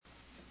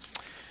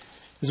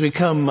As we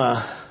come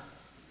to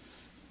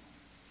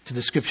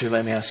the scripture,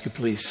 let me ask you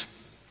please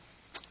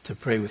to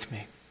pray with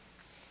me.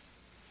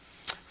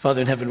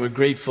 Father in heaven, we're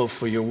grateful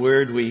for your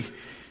word. We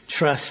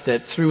trust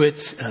that through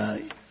it,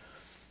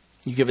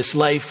 you give us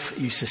life.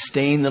 You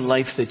sustain the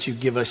life that you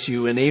give us.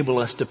 You enable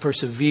us to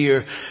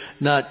persevere,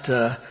 not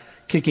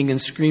kicking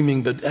and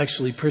screaming, but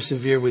actually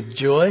persevere with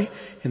joy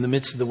in the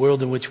midst of the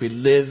world in which we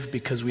live,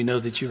 because we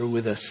know that you are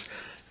with us.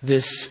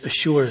 This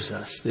assures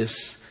us.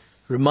 This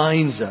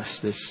reminds us.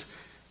 This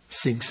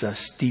sinks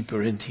us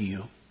deeper into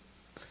you.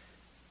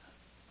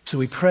 So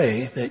we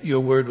pray that your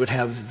word would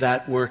have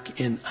that work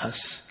in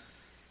us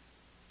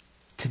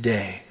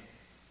today.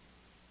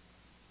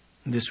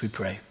 And this we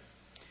pray.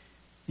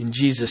 In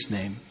Jesus'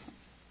 name,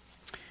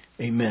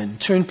 amen.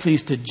 Turn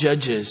please to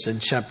Judges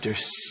in chapter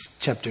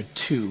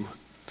 2.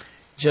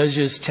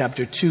 Judges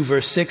chapter 2,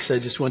 verse 6. I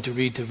just want to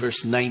read to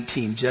verse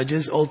 19.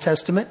 Judges, Old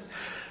Testament.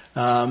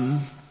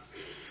 Chapter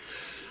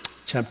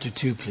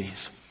 2,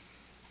 please.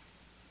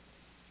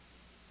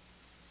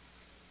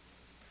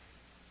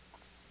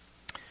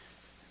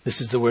 This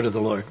is the word of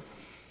the Lord.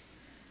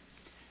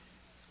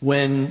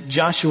 When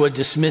Joshua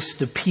dismissed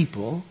the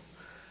people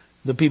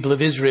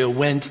of Israel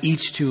went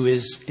each to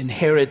his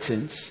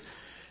inheritance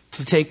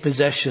to take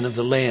possession of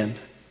the land.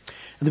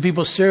 And the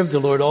people served the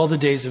Lord all the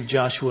days of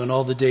Joshua and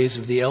all the days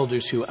of the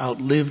elders who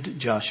outlived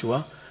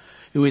Joshua,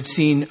 who had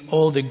seen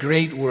all the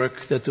great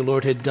work that the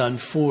Lord had done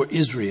for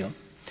Israel.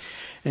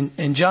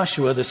 And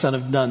Joshua, the son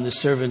of Nun, the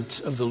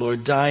servant of the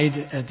Lord, died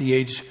at the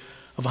age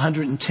of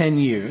 110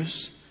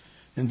 years.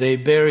 And they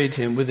buried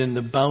him within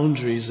the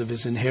boundaries of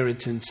his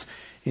inheritance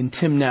in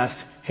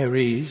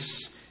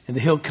Timnath-Heres, in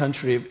the hill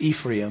country of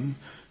Ephraim,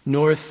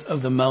 north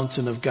of the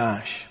mountain of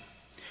Gash.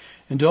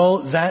 And all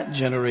that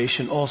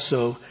generation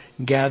also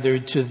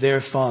gathered to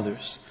their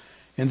fathers.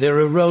 And there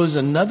arose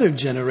another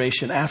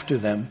generation after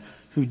them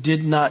who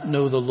did not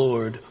know the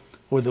Lord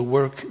or the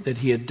work that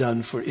he had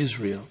done for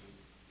Israel.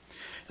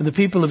 And the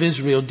people of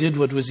Israel did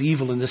what was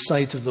evil in the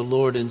sight of the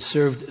Lord and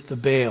served the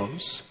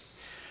Baals.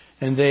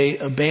 And they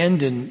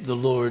abandoned the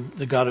Lord,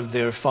 the God of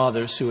their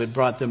fathers, who had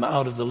brought them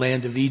out of the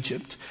land of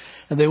Egypt.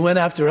 And they went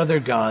after other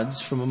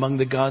gods from among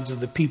the gods of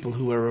the people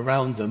who were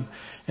around them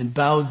and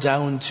bowed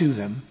down to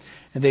them.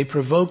 And they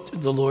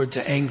provoked the Lord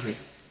to anger.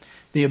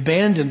 They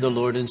abandoned the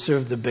Lord and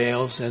served the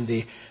Baals and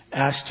the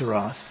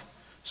Ashtaroth.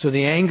 So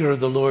the anger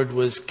of the Lord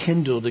was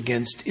kindled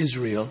against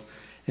Israel,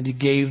 and he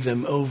gave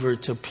them over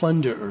to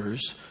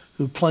plunderers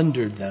who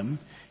plundered them.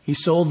 He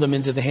sold them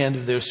into the hand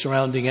of their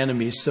surrounding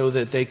enemies so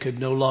that they could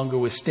no longer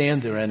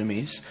withstand their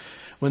enemies.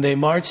 When they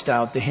marched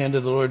out, the hand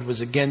of the Lord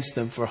was against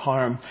them for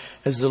harm,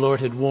 as the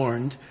Lord had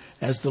warned,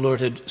 as the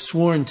Lord had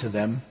sworn to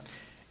them,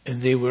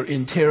 and they were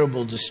in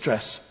terrible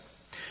distress.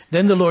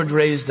 Then the Lord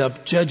raised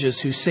up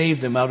judges who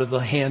saved them out of the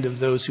hand of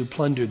those who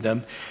plundered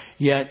them.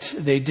 Yet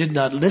they did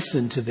not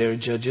listen to their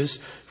judges,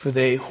 for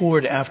they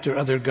whored after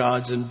other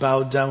gods and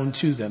bowed down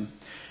to them.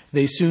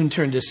 They soon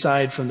turned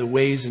aside from the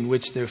ways in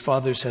which their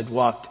fathers had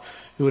walked,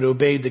 who had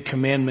obeyed the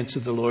commandments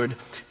of the Lord,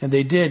 and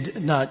they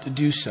did not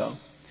do so.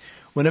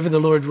 Whenever the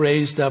Lord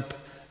raised up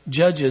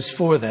judges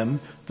for them,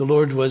 the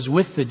Lord was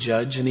with the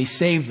judge, and he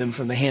saved them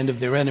from the hand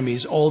of their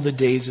enemies all the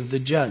days of the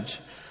judge.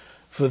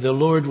 For the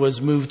Lord was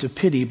moved to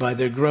pity by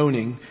their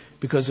groaning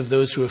because of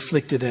those who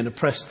afflicted and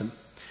oppressed them.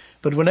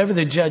 But whenever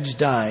the judge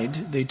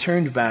died, they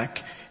turned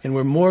back and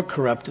were more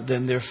corrupt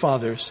than their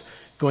fathers,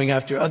 going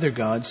after other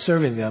gods,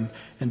 serving them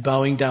and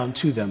bowing down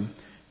to them.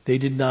 They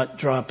did not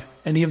drop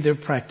any of their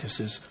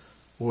practices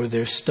or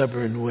their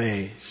stubborn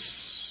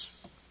ways.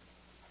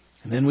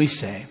 And then we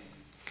say,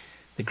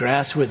 the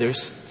grass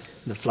withers,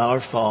 and the flower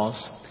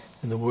falls,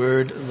 and the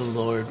word of the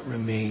Lord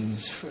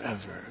remains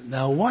forever.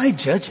 Now, why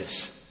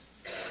Judges?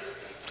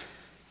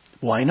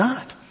 Why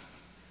not?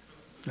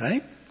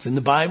 Right? It's in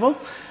the Bible.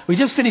 We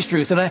just finished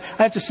Ruth, and I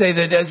have to say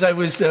that as I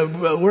was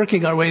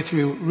working our way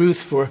through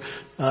Ruth for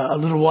a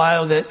little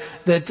while,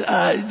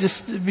 that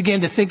just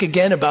began to think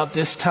again about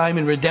this time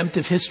in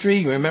redemptive history.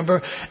 You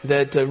remember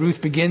that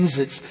Ruth begins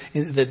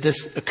that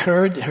this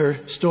occurred, her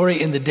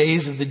story, in the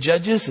days of the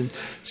judges, and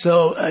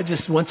so I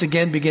just once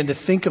again began to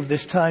think of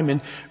this time in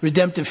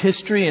redemptive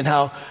history and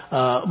how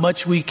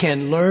much we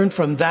can learn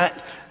from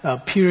that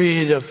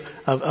period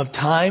of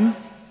time.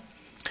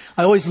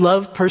 I always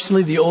loved,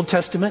 personally, the Old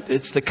Testament.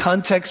 It's the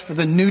context for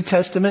the New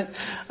Testament.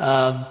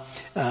 You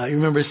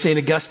remember St.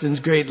 Augustine's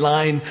great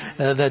line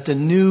that the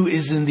new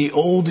is in the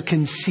old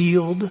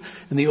concealed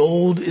and the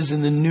old is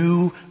in the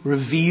new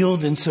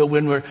revealed. And so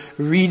when we're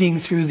reading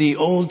through the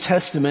Old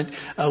Testament,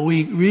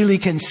 we really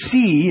can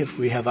see, if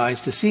we have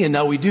eyes to see, and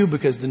now we do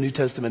because the New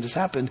Testament has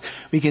happened,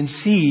 we can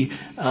see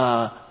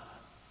the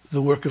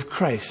work of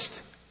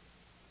Christ.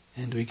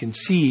 And we can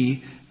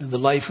see the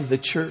life of the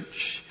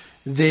church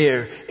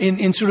there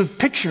in sort of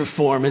picture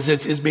form as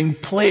it's being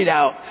played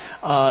out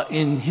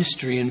in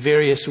history in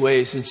various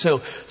ways. And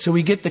so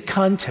we get the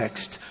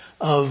context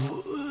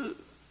of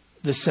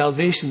the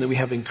salvation that we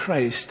have in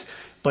Christ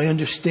by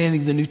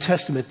understanding the New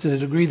Testament to the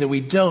degree that we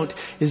don't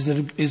is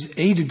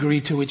a degree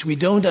to which we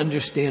don't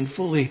understand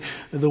fully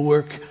the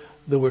work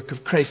the work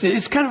of Christ.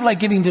 It's kind of like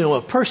getting to know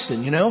a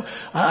person, you know.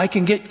 I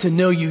can get to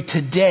know you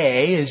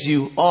today as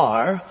you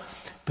are,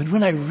 but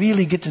when I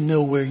really get to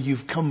know where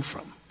you've come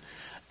from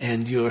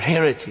and your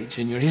heritage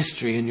and your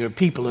history and your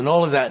people and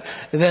all of that,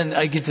 then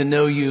I get to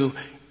know you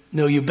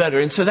better.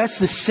 And so that's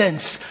the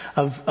sense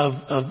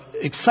of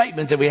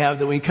excitement that we have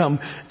that we come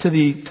to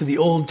the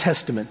Old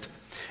Testament.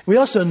 We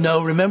also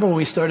know, remember when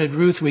we started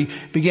Ruth, we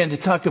began to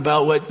talk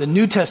about what the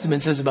New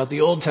Testament says about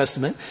the Old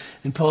Testament.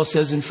 And Paul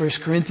says in 1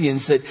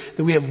 Corinthians that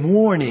we have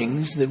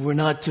warnings that we're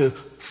not to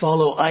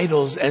follow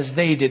idols as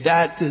they did.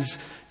 That is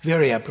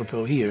very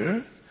apropos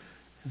here.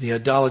 The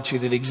idolatry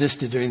that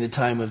existed during the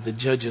time of the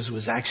judges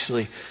was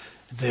actually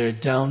their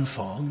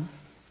downfall.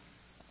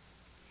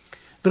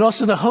 But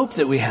also the hope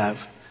that we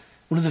have.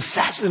 One of the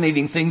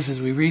fascinating things as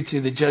we read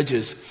through the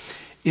Judges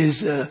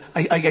is,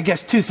 I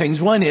guess, two things.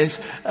 One is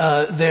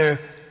their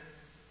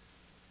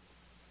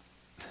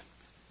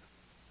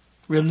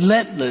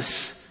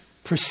relentless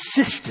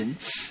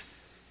persistence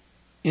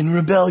in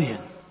rebellion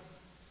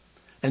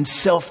and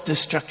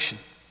self-destruction.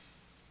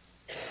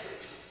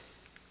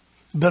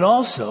 But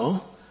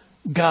also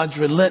God's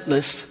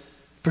relentless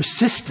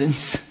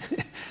persistence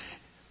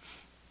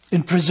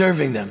in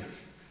preserving them.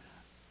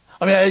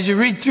 I mean, as you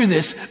read through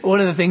this, one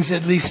of the things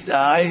at least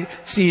I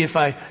see if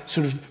I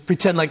sort of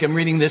pretend like I'm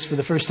reading this for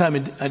the first time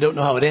and I don't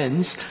know how it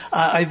ends,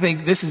 I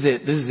think this is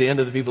it. This is the end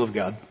of the people of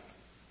God.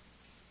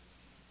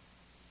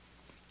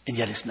 And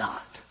yet it's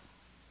not.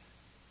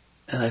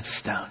 And that's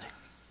astounding.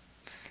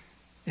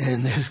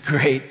 And there's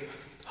great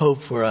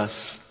hope for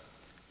us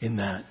in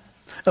that.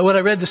 What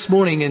I read this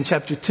morning in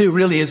chapter 2,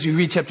 really as you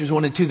read chapters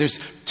 1 and 2, there's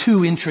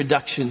two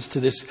introductions to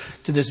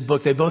this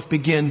book. They both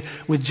begin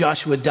with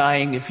Joshua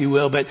dying, if you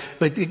will, but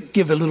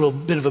give a little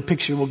bit of a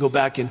picture. We'll go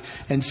back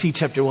and see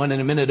chapter 1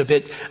 in a minute a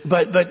bit.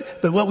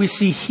 But what we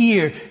see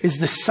here is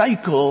the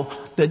cycle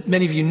that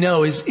many of you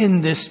know is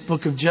in this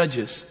book of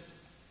Judges.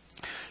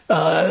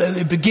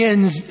 It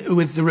begins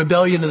with the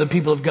rebellion of the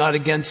people of God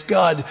against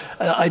God,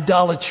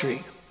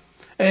 idolatry,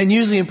 and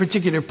usually in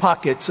particular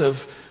pockets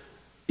of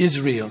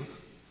Israel.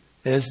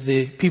 As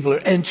the people are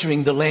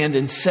entering the land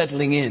and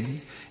settling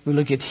in. We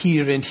look at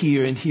here and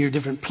here and here,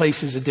 different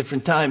places at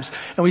different times.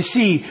 And we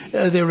see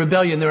their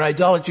rebellion, their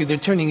idolatry, they're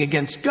turning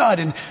against God.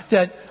 And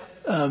that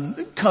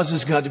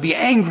causes God to be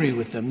angry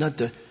with them. Not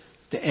the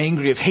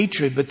angry of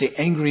hatred, but the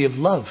angry of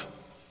love.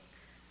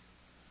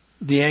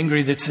 The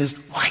angry that says,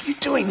 why are you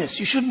doing this?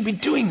 You shouldn't be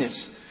doing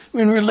this.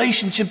 We're in a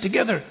relationship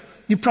together.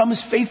 You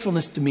promised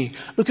faithfulness to me.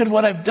 Look at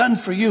what I've done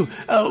for you.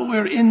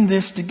 We're in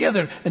this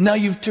together. And now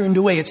you've turned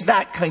away. It's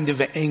that kind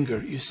of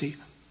anger, you see.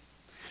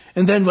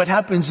 And then what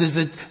happens is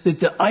that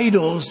the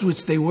idols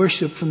which they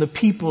worship from the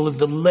people of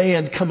the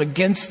land come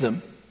against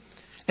them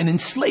and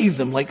enslave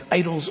them like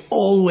idols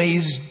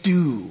always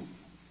do.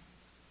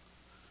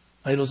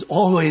 Idols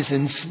always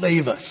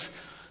enslave us.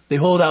 They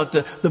hold out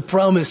the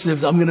promise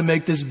of, I'm going to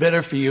make this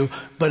better for you.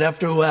 But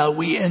after a while,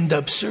 we end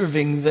up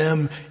serving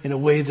them in a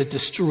way that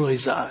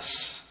destroys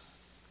us.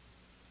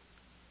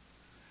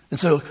 And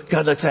so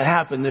God lets that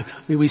happen.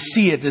 We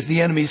see it as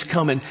the enemies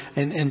come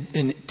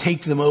and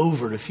take them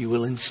over, if you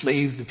will,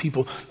 enslave the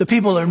people. The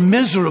people are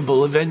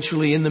miserable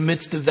eventually in the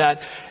midst of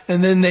that.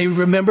 And then they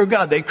remember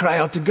God. They cry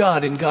out to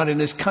God, and God in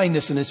His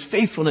kindness and His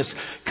faithfulness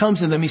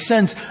comes to them. He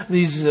sends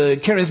these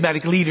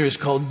charismatic leaders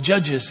called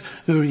judges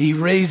who He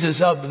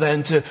raises up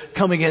then to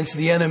come against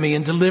the enemy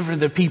and deliver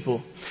the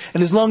people.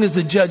 And as long as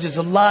the judge is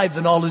alive,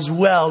 then all is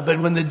well.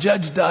 But when the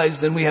judge dies,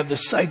 then we have the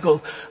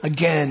cycle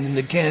again and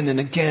again and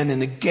again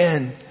and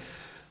again.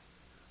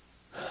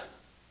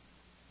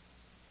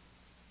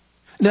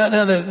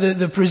 Now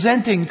the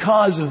presenting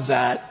cause of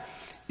that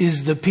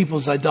is the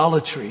people's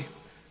idolatry,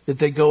 that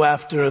they go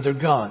after other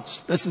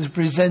gods. That's the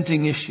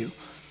presenting issue.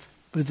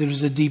 But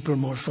there's a deeper,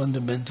 more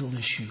fundamental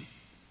issue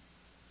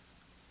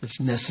that's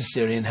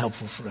necessary and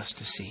helpful for us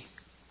to see.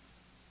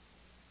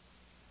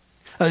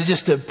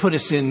 Just to put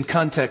us in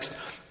context,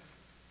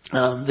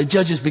 the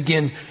Judges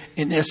begin,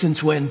 in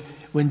essence, when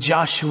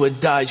Joshua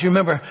dies. You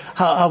remember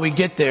how we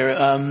get there.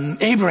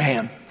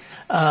 Abraham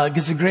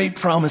gets a great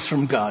promise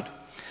from God.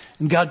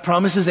 And God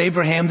promises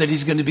Abraham that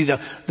he's going to be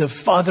the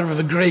father of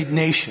a great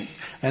nation.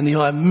 And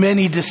he'll have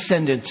many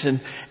descendants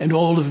and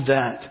all of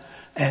that.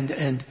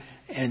 And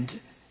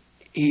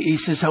he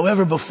says,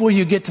 however, before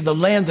you get to the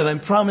land that I'm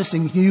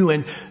promising you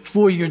and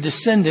for your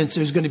descendants,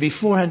 there's going to be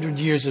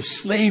 400 years of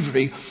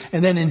slavery.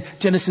 And then in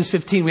Genesis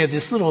 15, we have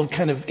this little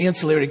kind of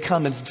ancillary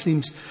comment, it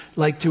seems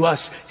like to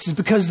us. He says,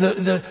 because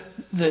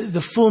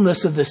the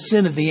fullness of the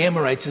sin of the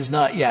Amorites is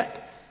not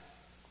yet.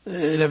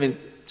 They haven't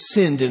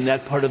sinned in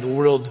that part of the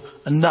world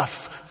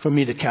enough for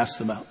me to cast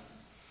them out.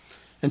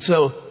 And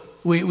so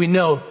we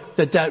know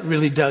that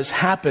really does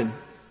happen.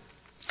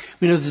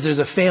 We know that there's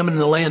a famine in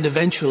the land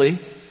eventually.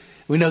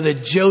 We know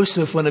that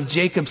Joseph, one of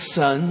Jacob's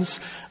sons,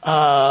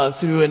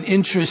 through an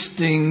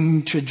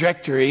interesting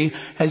trajectory,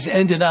 has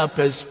ended up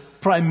as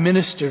prime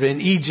minister in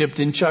Egypt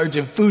in charge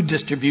of food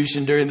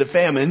distribution during the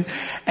famine.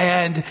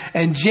 And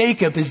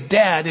Jacob, his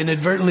dad,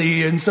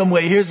 inadvertently in some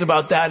way hears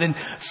about that. And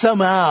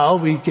somehow,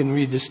 we can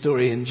read the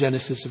story in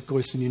Genesis, of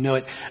course, and you know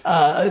it,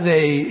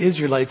 the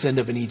Israelites end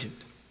up in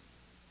Egypt.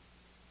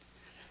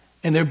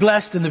 And they're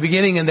blessed in the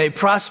beginning and they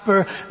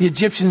prosper. The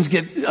Egyptians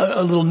get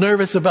a little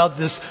nervous about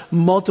this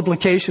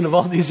multiplication of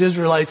all these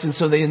Israelites, and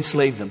so they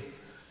enslave them.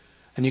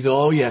 And you go,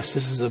 oh yes,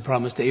 this is the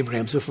promise to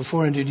Abraham. So for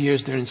 400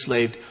 years they're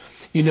enslaved.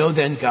 You know,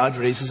 then God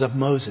raises up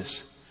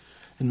Moses.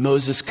 And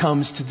Moses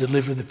comes to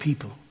deliver the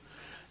people.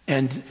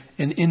 And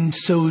in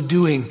so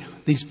doing,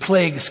 these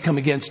plagues come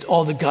against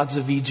all the gods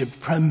of Egypt,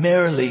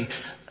 primarily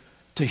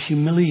to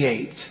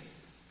humiliate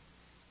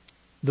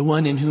the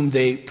one in whom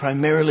they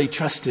primarily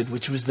trusted,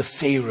 which was the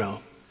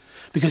Pharaoh.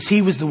 Because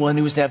he was the one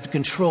who was to have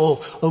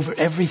control over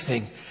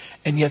everything.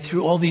 And yet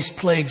through all these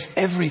plagues,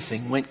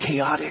 everything went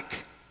chaotic.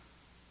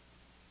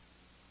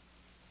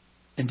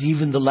 And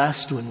even the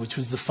last one, which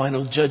was the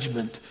final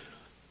judgment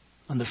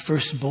on the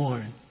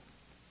firstborn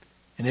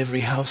in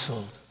every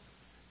household,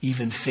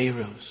 even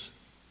Pharaoh's.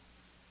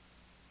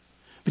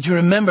 But you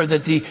remember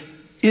that the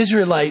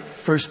Israelite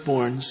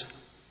firstborns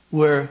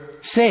were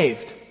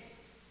saved.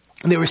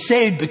 And they were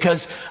saved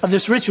because of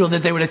this ritual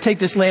that they were to take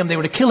this lamb, they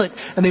were to kill it,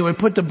 and they would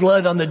put the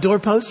blood on the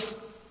doorposts.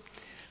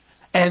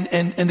 And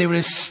they were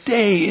to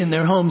stay in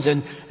their homes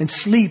and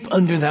sleep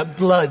under that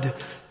blood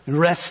and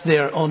rest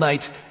there all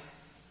night.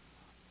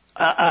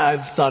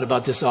 I've thought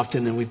about this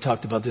often, and we've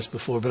talked about this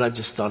before, but I've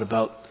just thought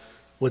about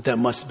what that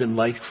must have been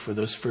like for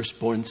those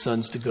firstborn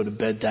sons to go to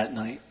bed that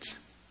night.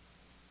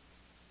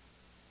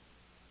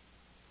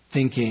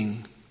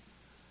 Thinking,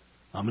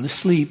 I'm going to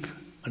sleep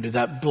under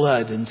that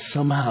blood, and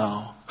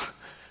somehow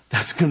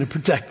that's going to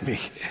protect me.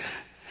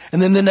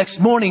 And then the next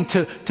morning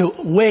to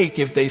wake,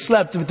 if they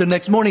slept, the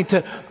next morning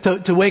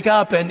to wake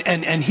up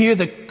and hear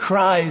the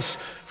cries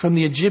from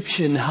the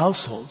Egyptian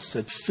households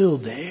that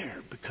filled the air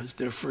because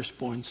their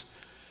firstborns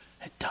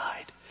had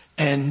died.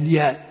 And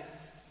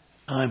yet,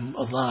 I'm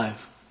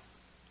alive.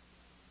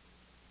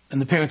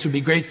 And the parents would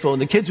be grateful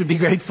and the kids would be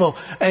grateful.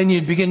 And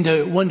you'd begin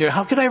to wonder,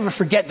 how could I ever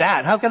forget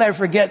that? How could I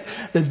forget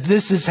that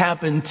this has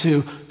happened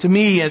to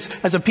me as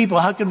a people?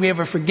 How could we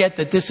ever forget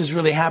that this has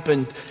really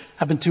happened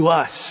to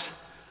us?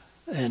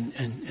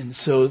 And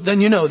so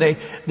then, you know,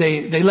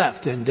 they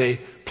left and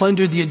they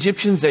plundered the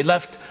Egyptians. They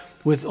left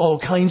with all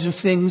kinds of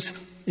things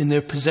in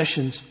their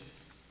possessions.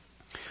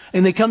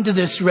 And they come to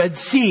this Red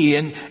Sea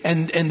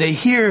and they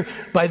hear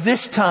by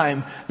this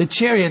time the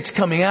chariots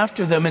coming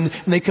after them and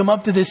they come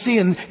up to the sea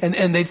and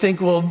they think,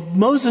 well,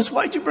 Moses,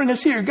 why'd you bring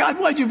us here? God,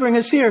 why'd you bring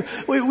us here?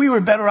 We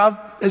were better off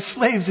as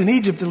slaves in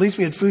Egypt. At least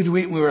we had food to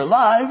eat and we were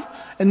alive.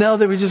 And now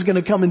they were just going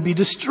to come and be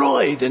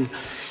destroyed. And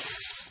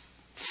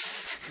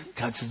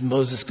God says,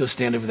 Moses, go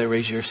stand over there,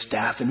 raise your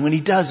staff. And when he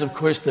does, of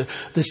course, the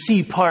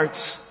sea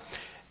parts.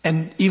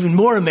 And even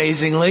more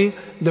amazingly,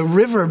 the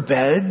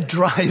riverbed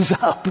dries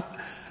up.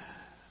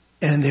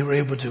 And they were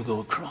able to go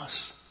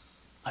across.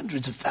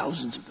 Hundreds of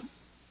thousands of them.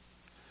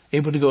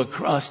 Able to go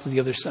across to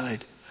the other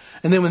side.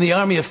 And then when the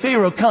army of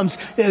Pharaoh comes,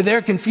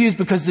 they're confused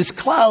because this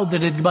cloud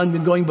that had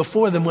been going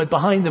before them went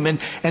behind them and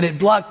it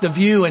blocked the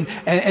view. And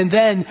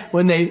then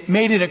when they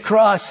made it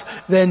across,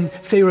 then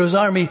Pharaoh's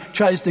army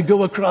tries to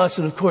go across.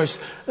 And of course,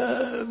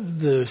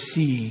 the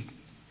sea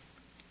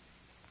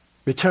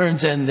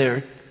returns and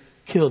they're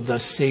killed,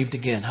 thus saved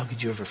again. How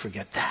could you ever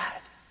forget that?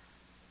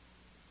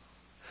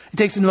 He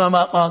takes them to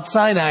Mount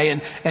Sinai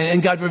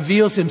and God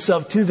reveals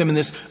himself to them in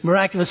this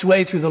miraculous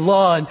way through the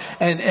law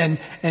and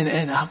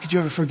how could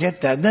you ever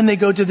forget that? And then they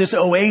go to this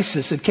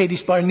oasis at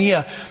Kadesh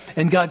Barnea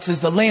and God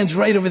says, the land's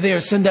right over there,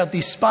 send out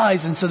these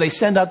spies. And so they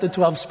send out the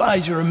 12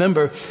 spies, you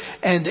remember,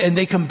 and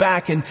they come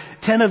back and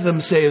 10 of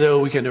them say, oh,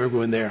 we can never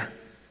go in there.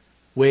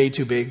 Way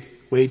too big,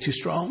 way too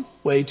strong,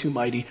 way too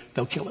mighty,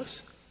 they'll kill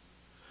us.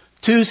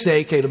 2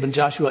 say, Caleb and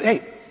Joshua,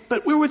 hey,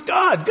 but we're with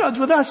God, God's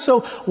with us, so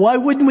why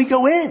wouldn't we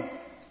go in?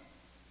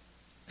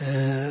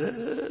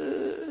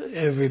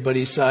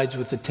 Everybody sides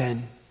with the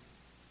 10.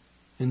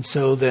 And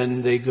so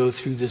then they go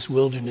through this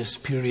wilderness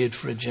period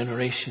for a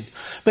generation.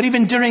 But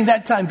even during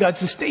that time, God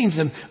sustains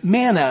them.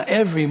 Manna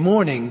every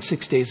morning,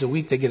 6 days a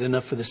week. They get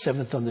enough for the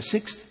 7th on the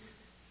 6th.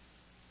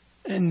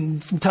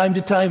 And from time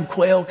to time,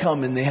 quail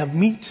come and they have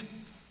meat.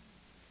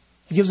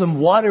 He gives them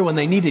water when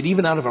they need it,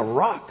 even out of a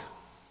rock.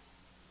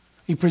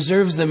 He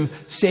preserves them,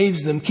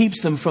 saves them,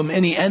 keeps them from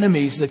any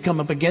enemies that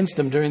come up against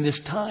them during this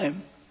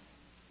time.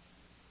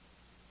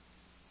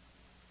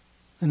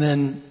 And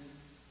then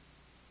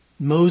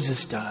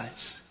Moses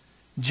dies.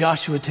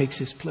 Joshua takes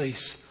his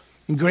place.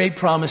 And great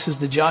promises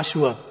to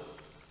Joshua.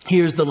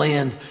 Here's the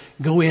land.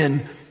 Go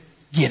in.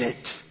 Get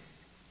it.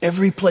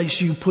 Every place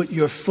you put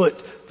your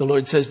foot, the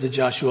Lord says to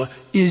Joshua,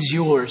 is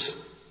yours.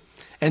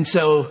 And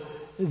so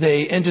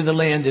they enter the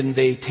land and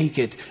they take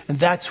it. And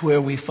that's where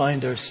we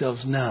find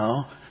ourselves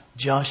now.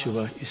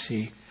 Joshua, you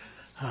see,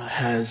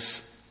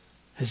 has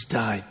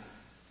died.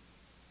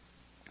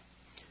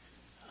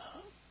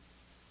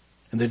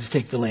 And they're to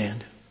take the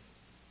land.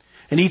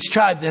 And each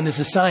tribe then is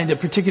assigned a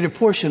particular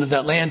portion of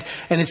that land,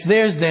 and it's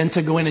theirs then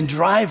to go in and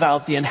drive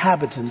out the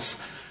inhabitants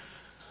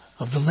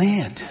of the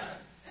land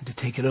and to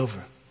take it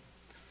over.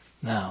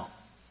 Now,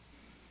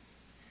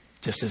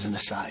 just as an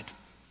aside,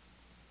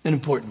 an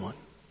important one.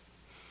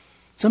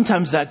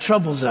 Sometimes that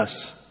troubles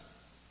us.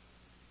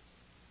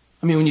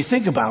 I mean, when you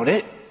think about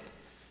it,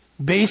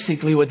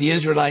 basically what the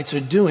Israelites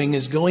are doing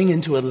is going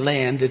into a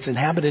land that's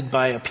inhabited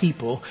by a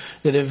people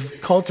that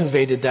have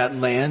cultivated that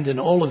land and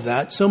all of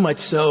that, so much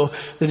so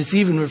that it's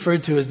even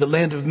referred to as the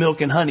land of milk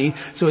and honey.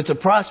 So it's a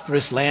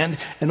prosperous land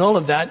and all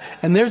of that.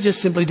 And they're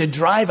just simply to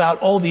drive out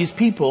all these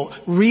people,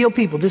 real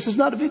people. This is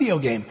not a video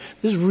game.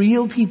 This is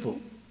real people.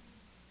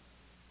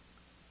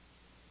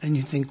 And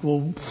you think,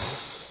 well,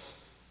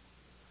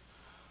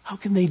 how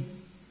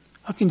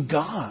can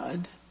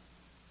God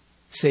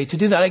say to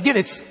do that? I get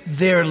it's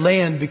their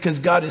land because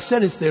God has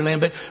said it's their land,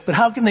 but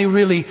how can they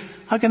really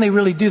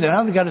do that?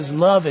 How can God is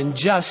love and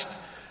just,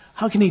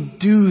 how can he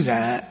do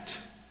that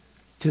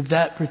to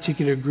that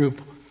particular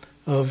group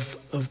of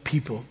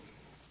people?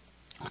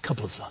 A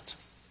couple of thoughts.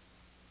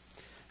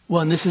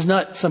 One, this is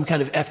not some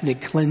kind of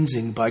ethnic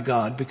cleansing by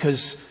God,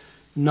 because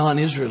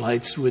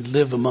non-Israelites would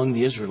live among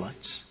the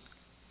Israelites.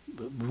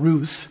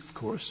 Ruth, of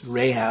course,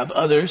 Rahab,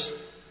 others.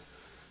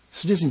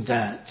 So it isn't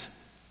that.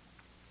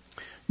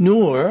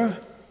 Nor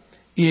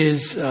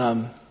is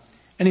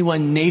any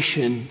one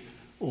nation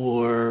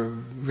or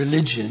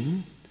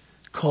religion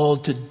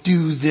called to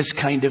do this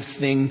kind of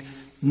thing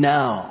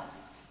now.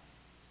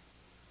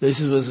 This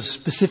was a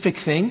specific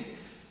thing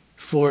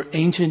for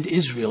ancient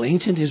Israel.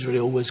 Ancient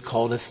Israel was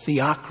called a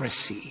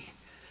theocracy.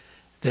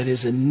 That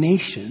is a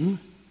nation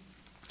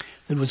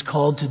that was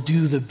called to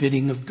do the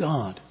bidding of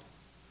God.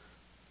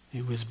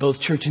 It was both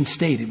church and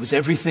state. It was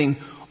everything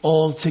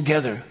all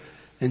together.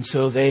 And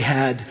so they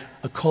had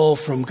a call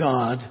from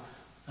God,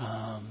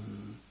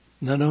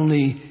 not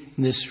only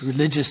in this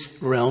religious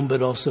realm,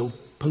 but also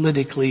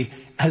politically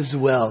as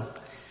well.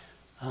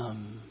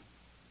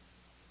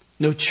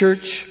 No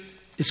church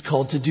is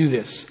called to do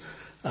this.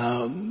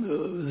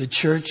 The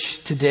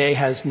church today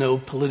has no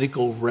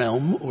political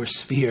realm or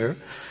sphere.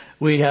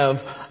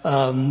 We're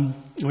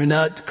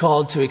not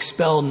called to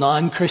expel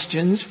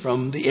non-Christians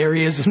from the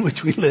areas in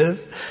which we live.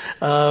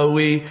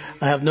 We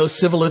have no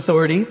civil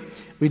authority.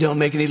 We don't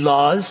make any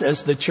laws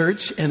as the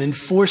church and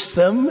enforce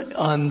them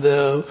on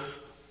the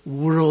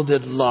world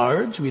at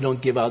large. We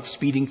don't give out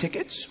speeding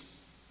tickets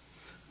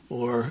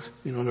or,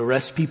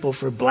 arrest people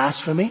for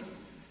blasphemy.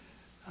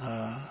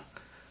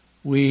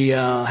 We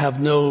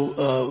have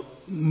no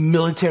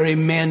military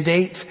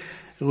mandate.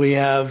 We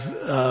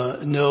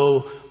have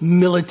no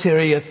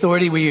military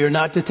authority. We are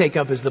not to take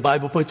up, as the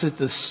Bible puts it,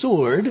 the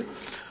sword.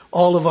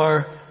 All of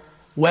our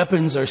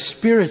weapons are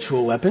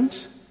spiritual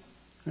weapons,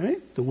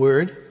 right? The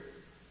word,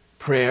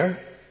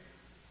 prayer,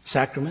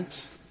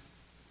 sacraments.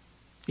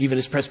 Even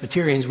as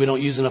Presbyterians, we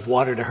don't use enough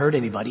water to hurt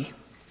anybody,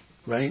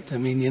 right? I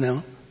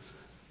mean,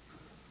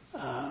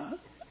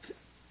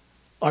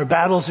 our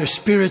battles are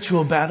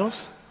spiritual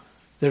battles.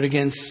 They're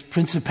against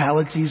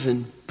principalities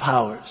and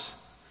powers.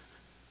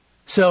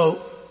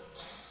 So,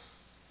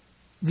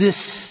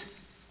 this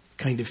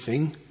kind of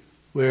thing,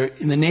 where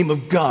in the name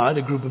of God,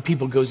 a group of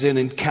people goes in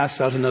and casts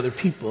out another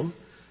people,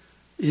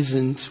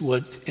 isn't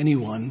what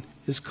anyone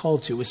is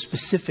called to. It's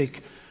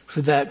specific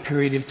for that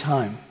period of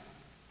time.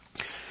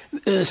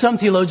 Some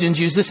theologians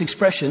use this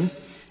expression,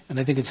 and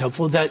I think it's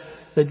helpful, that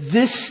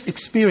this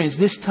experience,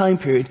 this time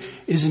period,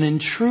 is an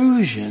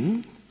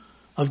intrusion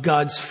of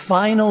God's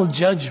final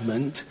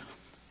judgment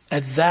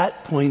at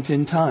that point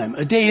in time.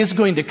 A day is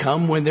going to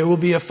come when there will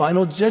be a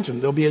final judgment.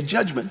 There'll be a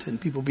judgment, and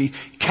people will be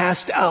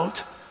cast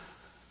out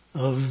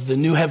of the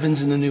new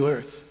heavens and the new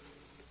earth.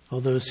 All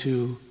those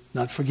who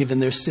not forgiven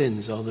their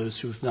sins, all those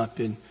who have not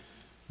been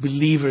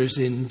believers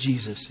in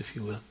Jesus, if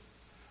you will.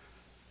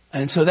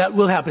 And so that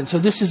will happen. So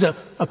this is a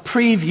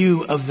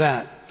preview of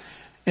that.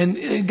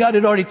 And God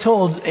had already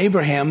told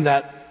Abraham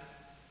that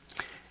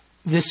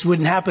this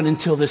wouldn't happen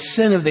until the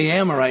sin of the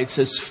Amorites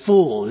is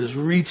full, has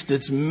reached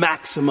its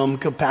maximum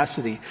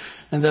capacity.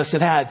 And thus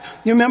it had.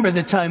 You remember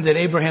the time that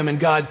Abraham and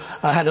God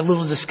had a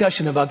little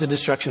discussion about the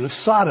destruction of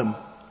Sodom.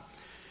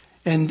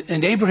 And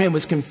Abraham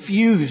was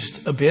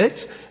confused a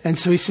bit. And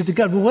so he said to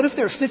God, well, what if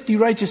there are 50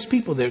 righteous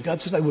people there?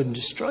 God said, I wouldn't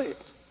destroy it.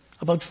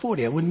 How about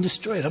 40? I wouldn't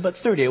destroy it. How about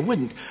 30? I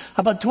wouldn't. How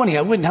about 20?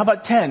 I wouldn't. How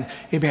about 10?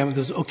 Abraham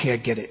goes, okay, I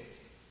get it.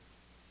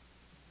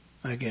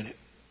 I get it.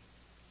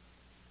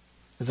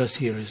 Thus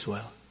here as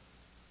well.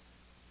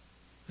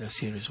 Thus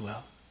here as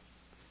well.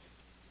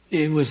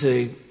 It was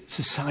a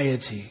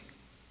society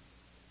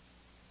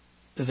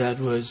that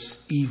was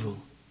evil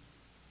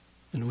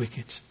and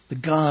wicked. The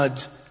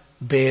god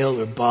Baal,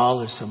 or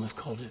Baal as some have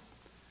called it.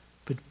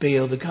 But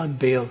Baal, the god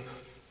Baal,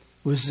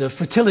 was a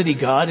fertility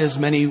god, as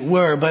many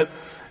were, but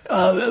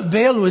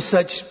Baal was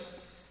such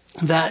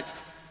that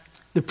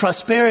the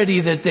prosperity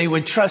that they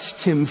would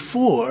trust him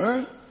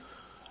for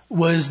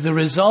was the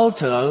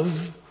result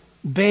of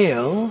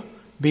Baal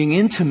being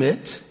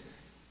intimate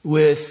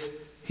with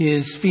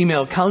his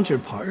female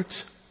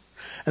counterpart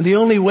And the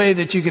only way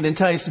that you can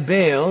entice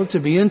Baal to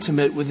be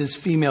intimate with his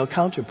female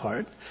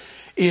counterpart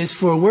is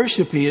for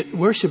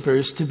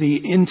worshipers to be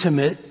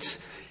intimate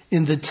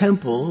in the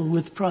temple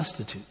with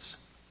prostitutes.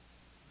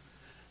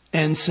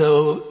 And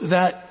so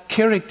that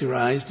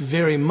characterized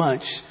very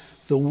much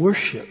the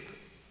worship,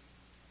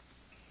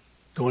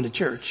 going to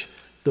church,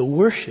 the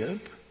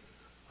worship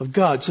of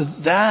God. So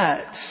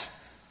that's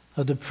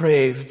how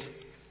depraved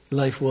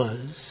life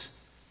was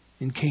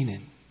in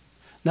Canaan.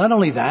 Not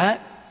only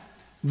that,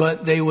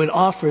 but they would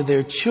offer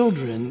their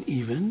children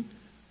even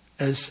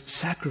as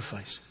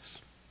sacrifices.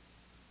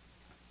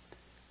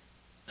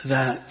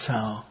 That's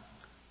how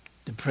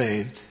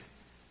depraved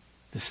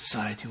the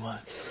society was.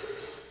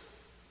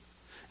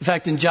 In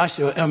fact, in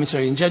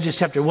Judges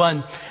chapter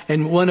 1,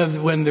 and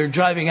when they're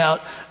driving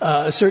out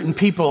certain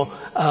people,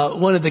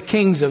 one of the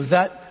kings of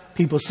that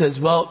people says,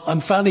 well,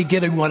 I'm finally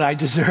getting what I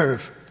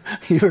deserve.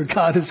 Your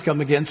God has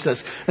come against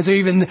us. And so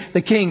even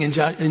the king in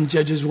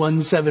Judges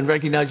 1:7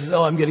 recognizes,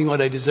 I'm getting what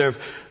I deserve.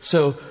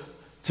 So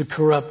it's a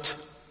corrupt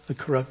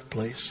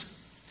place.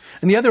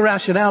 And the other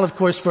rationale, of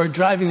course, for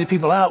driving the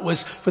people out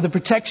was for the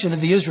protection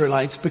of the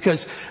Israelites,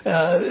 because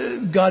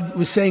God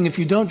was saying, if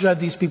you don't drive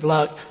these people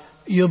out,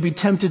 you'll be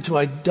tempted to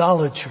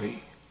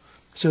idolatry.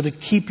 So to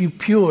keep you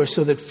pure,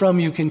 so that from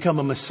you can come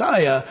a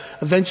Messiah,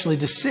 eventually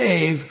to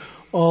save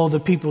all the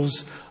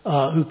peoples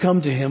who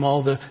come to him,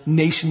 all the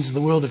nations of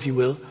the world, if you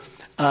will,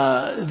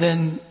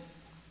 then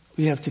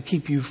we have to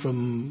keep you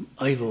from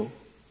idol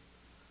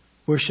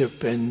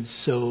worship. And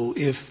so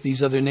if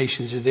these other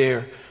nations are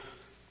there,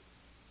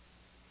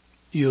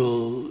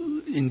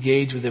 you'll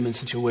engage with them in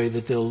such a way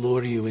that they'll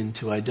lure you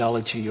into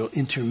idolatry. You'll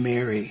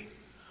intermarry.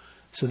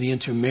 So the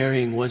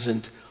intermarrying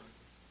wasn't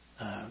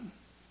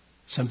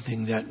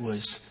something that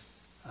was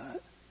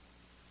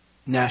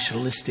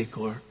nationalistic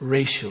or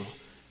racial.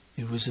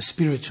 It was a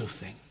spiritual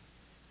thing.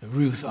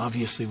 Ruth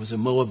obviously was a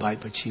Moabite,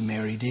 but she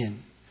married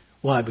in.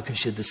 Why? Because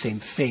she had the same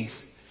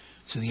faith.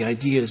 So the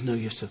idea is, no,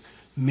 you have to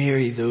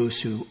marry those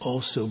who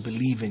also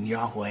believe in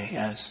Yahweh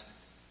as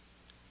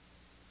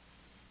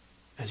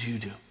you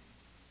do.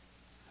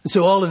 And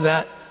so all of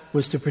that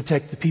was to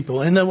protect the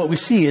people. And then what we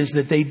see is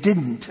that they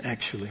didn't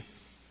actually.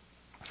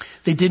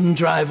 They didn't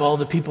drive all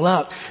the people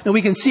out. Now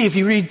we can see if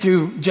you read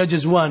through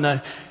Judges 1,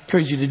 I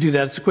encourage you to do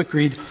that. It's a quick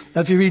read.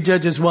 If you read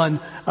Judges 1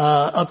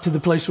 up to the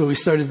place where we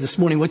started this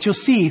morning, what you'll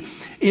see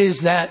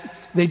is that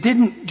they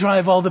didn't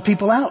drive all the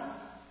people out.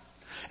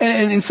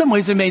 And in some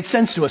ways it made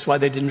sense to us why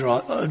they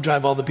didn't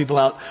drive all the people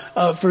out.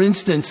 For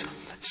instance,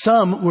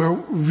 some were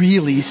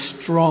really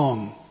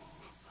strong.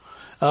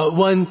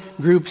 One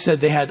group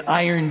said they had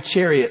iron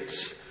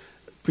chariots.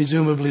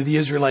 Presumably the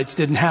Israelites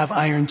didn't have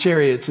iron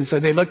chariots. And so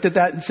they looked at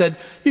that and said,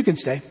 you can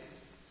stay.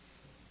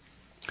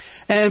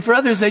 And for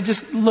others, they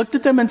just looked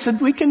at them and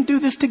said, we can do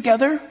this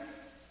together.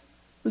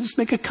 We'll just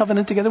make a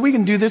covenant together. We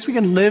can do this. We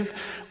can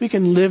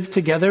live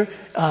together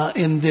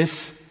in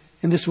this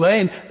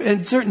way.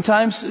 And certain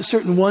times,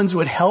 certain ones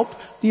would help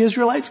the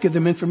Israelites, give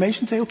them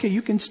information, say, okay,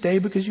 you can stay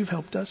because you've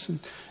helped us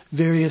in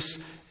various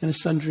and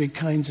sundry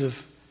kinds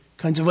of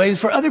ways.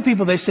 For other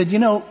people, they said,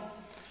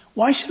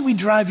 why should we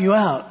drive you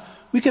out?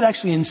 We could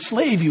actually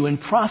enslave you and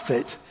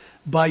profit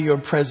by your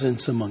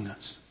presence among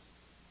us.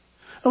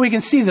 And we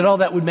can see that all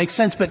that would make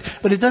sense, but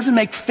it doesn't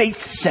make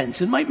faith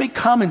sense. It might make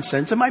common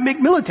sense. It might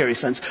make military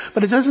sense,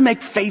 but it doesn't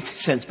make faith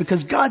sense,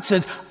 because God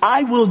says,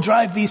 I will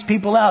drive these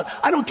people out.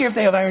 I don't care if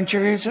they have iron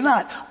chariots or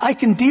not. I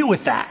can deal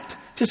with that.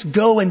 Just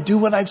go and do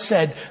what I've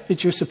said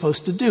that you're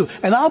supposed to do.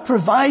 And I'll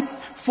provide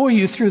for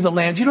you through the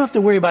land. You don't have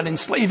to worry about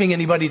enslaving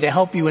anybody to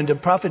help you and to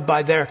profit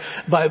by their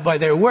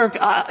work.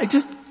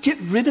 Just get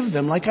rid of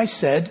them. Like I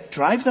said,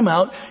 drive them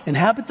out,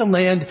 inhabit the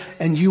land,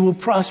 and you will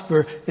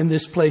prosper in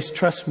this place.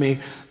 Trust me.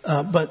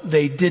 But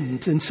they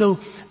didn't. And so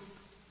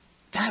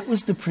that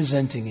was the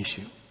presenting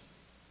issue.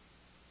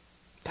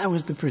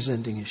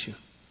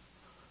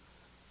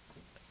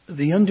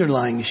 The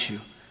underlying issue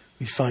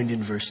we find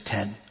in verse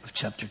 10 of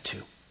chapter 2.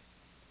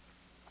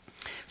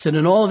 It said,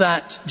 and all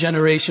that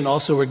generation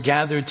also were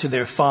gathered to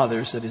their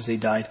fathers, that is, they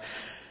died.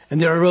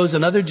 And there arose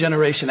another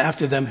generation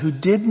after them who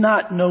did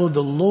not know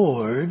the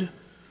Lord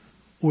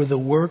or the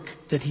work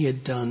that he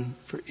had done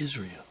for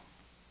Israel.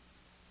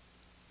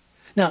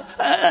 Now,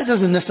 that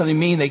doesn't necessarily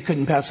mean they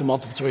couldn't pass a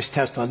multiple choice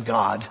test on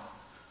God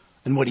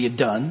and what he had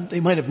done. They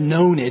might have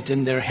known it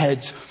in their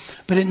heads,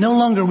 but it no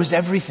longer was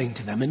everything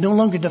to them. It no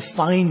longer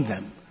defined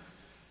them.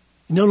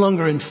 It no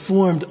longer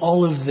informed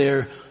all of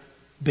their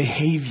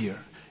behavior.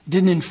 It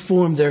didn't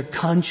inform their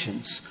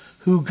conscience,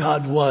 who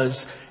God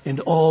was and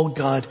all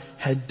God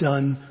had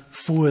done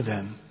for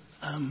them.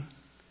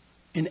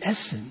 In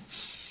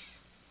essence,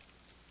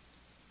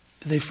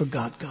 they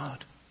forgot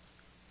God.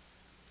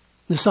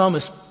 The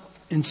psalmist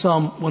in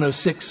Psalm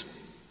 106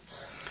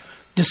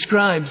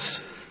 describes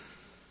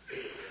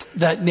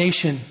that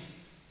nation.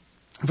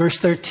 Verse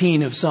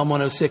 13 of Psalm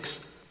 106,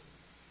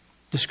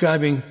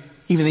 describing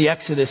even the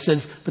Exodus,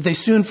 says, but they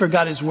soon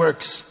forgot his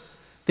works.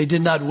 They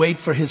did not wait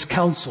for his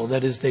counsel.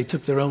 That is, they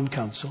took their own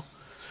counsel.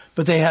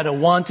 But they had a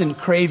wanton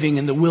craving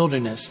in the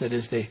wilderness. That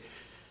is, they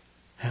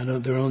had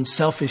their own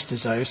selfish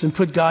desires, and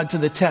put God to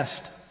the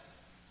test.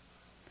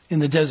 In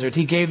the desert,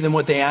 he gave them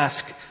what they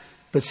asked,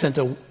 but sent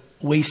a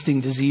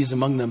wasting disease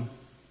among them.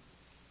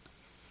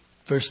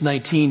 Verse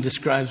 19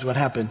 describes what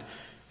happened.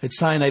 At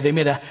Sinai, they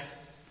made a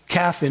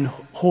calf in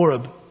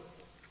Horeb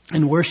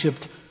and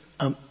worshipped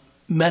a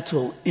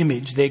metal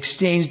image. They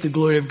exchanged the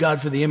glory of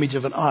God for the image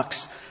of an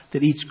ox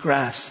that eats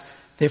grass.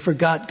 They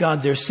forgot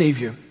God, their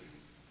Savior,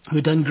 who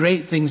had done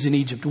great things in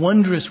Egypt,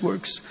 wondrous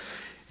works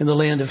in the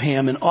land of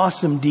Ham, and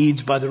awesome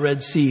deeds by the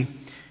Red Sea.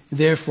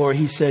 Therefore,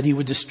 he said he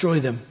would destroy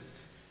them.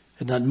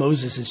 Had not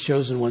Moses, his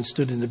chosen one,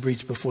 stood in the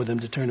breach before them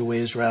to turn away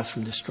his wrath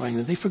from destroying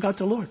them. They forgot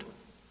the Lord.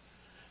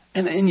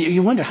 And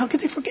you wonder, how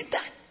could they forget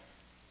that?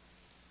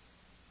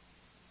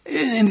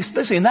 And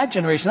especially in that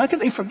generation, how could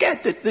they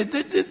forget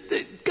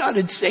that God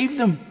had saved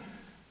them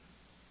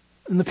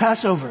in the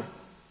Passover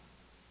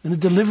and had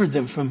delivered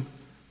them from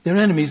their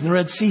enemies in the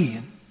Red Sea,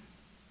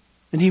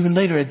 and even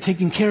later had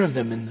taken care of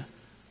them in the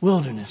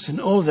wilderness and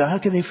all of that? How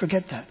could they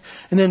forget that?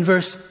 And then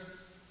verse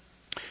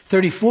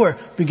 34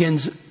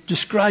 begins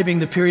describing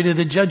the period of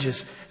the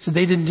judges. So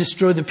they didn't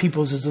destroy the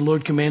peoples as the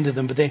Lord commanded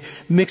them, but they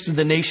mixed with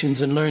the nations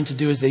and learned to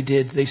do as they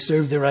did. They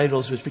served their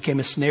idols, which became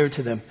a snare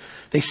to them.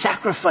 They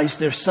sacrificed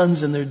their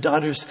sons and their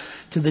daughters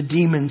to the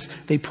demons.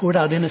 They poured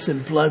out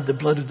innocent blood, the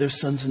blood of their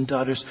sons and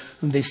daughters,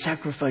 whom they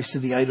sacrificed to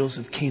the idols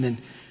of Canaan.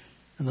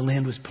 And the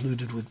land was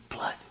polluted with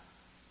blood.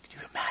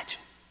 Can you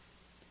imagine?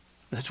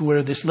 That's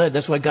where this led.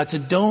 That's why God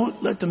said,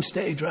 don't let them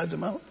stay, drive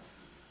them out.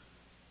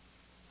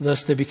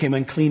 Thus they became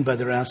unclean by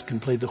their ask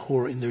and played the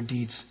whore in their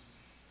deeds.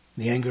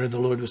 The anger of the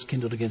Lord was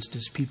kindled against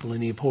his people,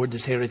 and he abhorred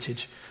his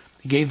heritage.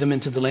 He gave them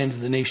into the land of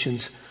the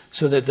nations,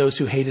 so that those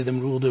who hated them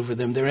ruled over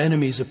them. Their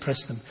enemies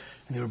oppressed them,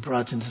 and they were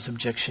brought into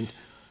subjection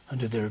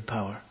under their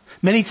power.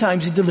 Many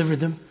times he delivered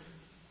them,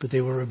 but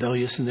they were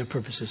rebellious in their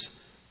purposes,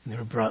 and they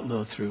were brought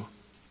low through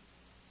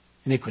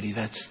iniquity.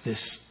 That's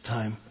this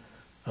time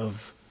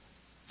of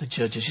the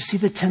judges. You see,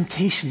 the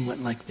temptation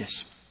went like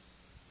this.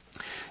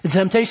 The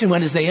temptation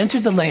went as they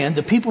entered the land,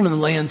 the people in the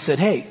land said,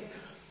 hey,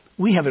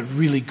 we have it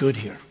really good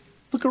here.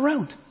 Look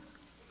around.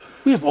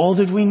 We have all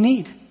that we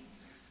need.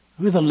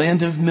 We're the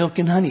land of milk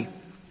and honey.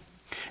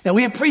 Now,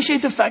 we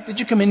appreciate the fact that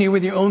you come in here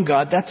with your own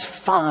God. That's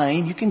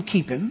fine. You can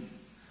keep him.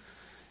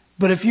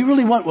 But if you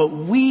really want what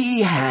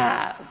we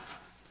have,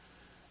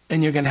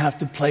 then you're going to have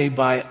to play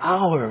by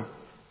our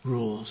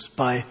rules,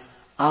 by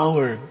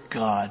our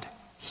God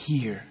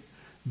here.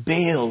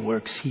 Baal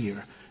works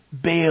here.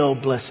 Baal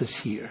blesses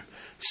here.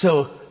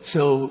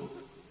 So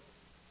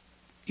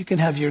you can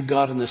have your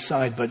God on the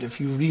side, but if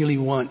you really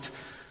want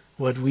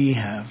what we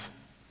have,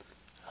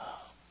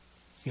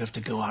 you have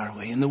to go our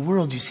way. And the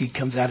world, you see,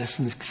 comes at us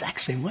in the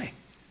exact same way.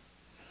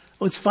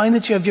 Oh, it's fine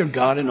that you have your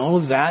God and all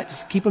of that.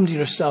 Just keep them to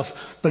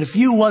yourself. But if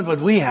you want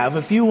what we have,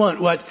 if you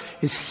want what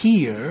is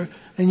here,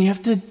 then you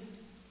have to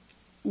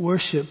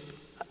worship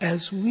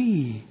as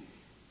we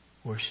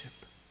worship.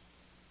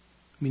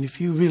 I mean,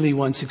 if you really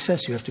want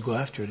success, you have to go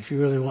after it. If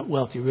you really want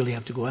wealth, you really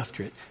have to go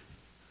after it.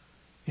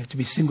 You have to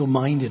be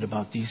single-minded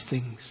about these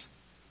things.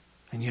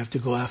 And you have to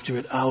go after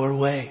it our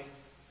way.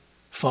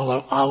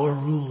 Follow our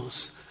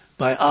rules,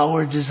 by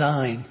our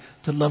design,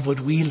 to love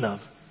what we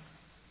love,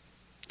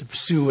 to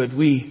pursue what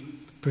we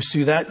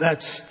pursue.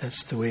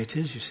 That's the way it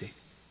is, you see.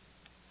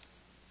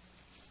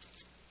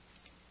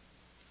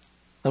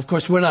 Of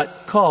course, we're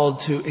not called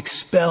to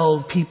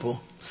expel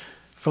people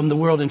from the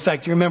world. In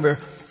fact, you remember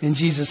in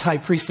Jesus' high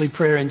priestly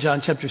prayer in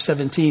John chapter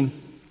 17,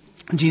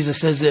 Jesus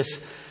says this.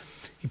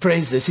 He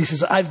prays this. He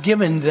says, I've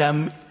given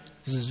them,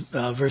 this is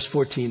verse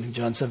 14 of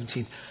John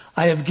 17,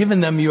 I have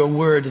given them your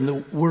word, and the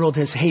world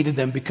has hated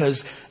them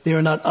because they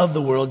are not of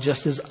the world,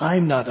 just as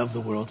I'm not of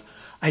the world.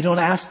 I don't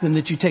ask them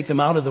that you take them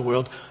out of the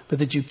world, but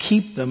that you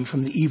keep them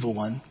from the evil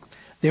one.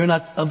 They are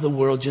not of the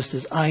world, just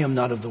as I am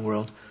not of the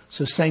world.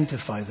 So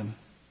sanctify them.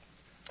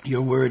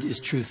 Your word is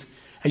truth.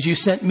 As you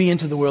sent me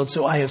into the world,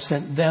 so I have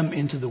sent them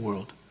into the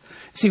world.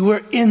 See,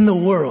 we're in the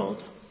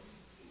world.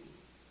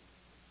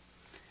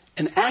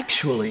 And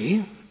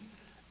actually,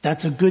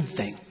 that's a good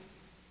thing.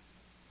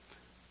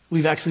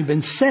 We've actually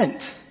been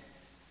sent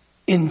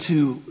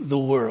into the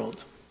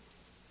world.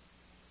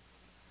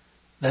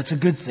 That's a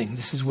good thing.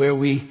 This is where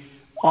we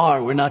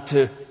are. We're not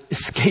to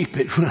escape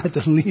it. We're not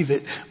to leave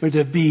it. We're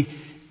to be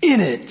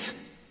in it.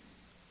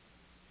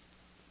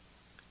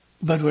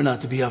 But we're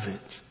not to be of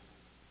it.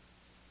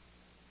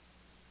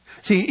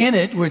 See, in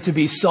it, we're to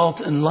be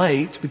salt and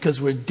light because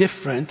we're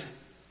different,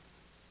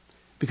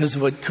 because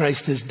of what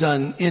Christ has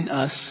done in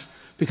us,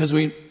 because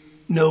we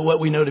know what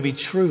we know to be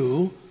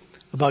true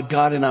about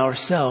God and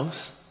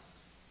ourselves.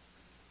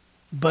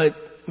 But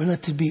we're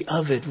not to be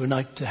of it. We're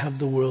not to have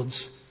the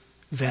world's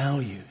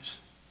values.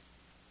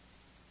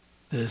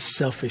 The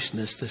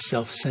selfishness, the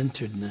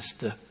self-centeredness,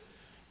 the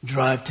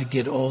drive to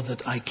get all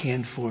that I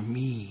can for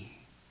me.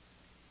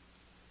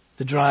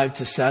 The drive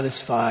to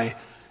satisfy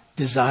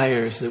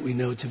desires that we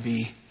know to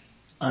be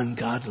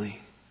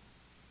ungodly.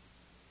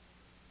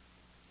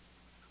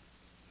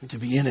 We're to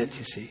be in it,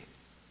 you see.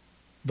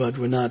 But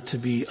we're not to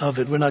be of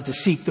it. We're not to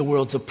seek the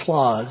world's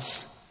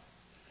applause.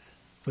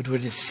 but we're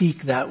to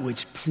seek that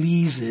which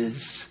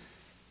pleases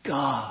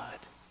God.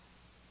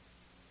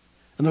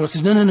 And the Lord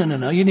says,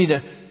 no. You need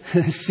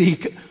to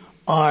seek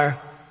our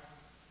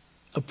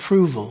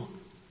approval.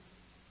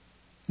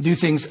 Do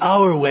things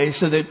our way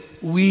so that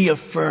we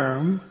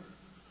affirm.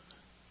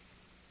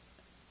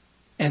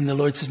 And the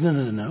Lord says,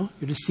 no.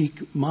 You're to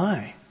seek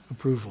my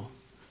approval.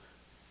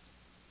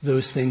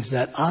 Those things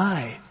that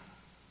I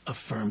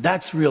affirm.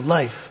 That's real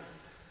life.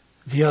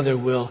 The other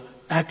will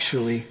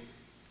actually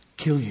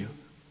kill you.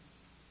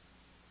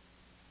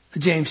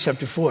 James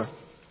chapter 4,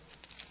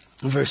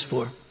 verse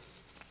 4.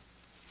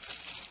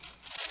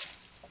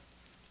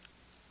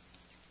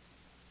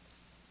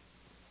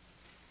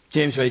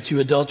 James writes, you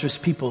adulterous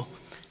people,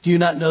 do you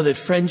not know that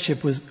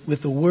friendship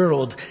with the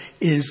world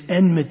is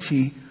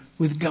enmity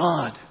with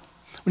God?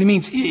 What he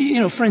means,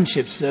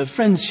 friendships,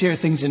 friends share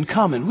things in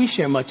common. We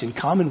share much in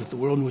common with the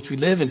world in which we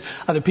live and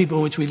other people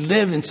in which we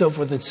live and so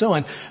forth and so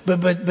on.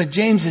 But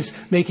James is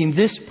making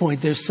this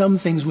point. There's some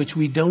things which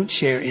we don't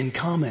share in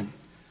common.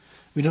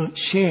 We don't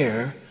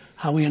share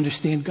how we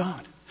understand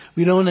God.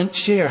 We don't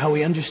share how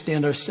we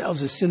understand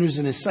ourselves as sinners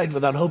in His sight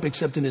without hope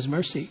except in His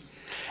mercy.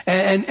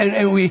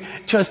 And we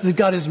trust that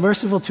God is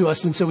merciful to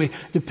us, and so we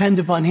depend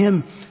upon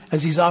Him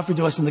as He's offered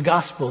to us in the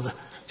gospel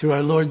through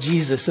our Lord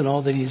Jesus and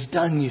all that He's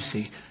done, you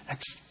see.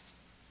 That's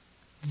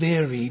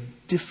very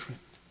different.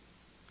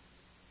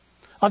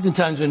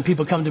 Oftentimes when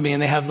people come to me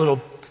and they have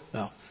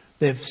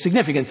they have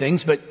significant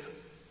things, but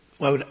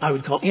what I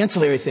would call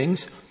ancillary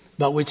things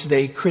about which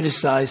they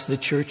criticize the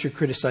church or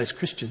criticize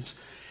Christians.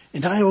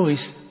 And I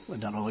always,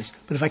 not always,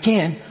 but if I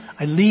can,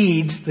 I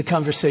lead the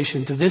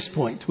conversation to this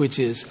point, which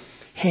is,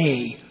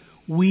 hey,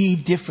 we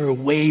differ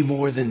way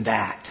more than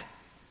that.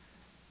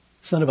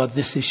 It's not about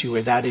this issue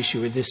or that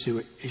issue or this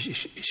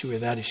issue or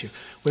that issue.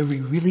 Where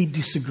we really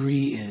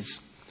disagree is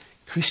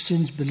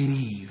Christians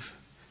believe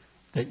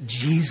that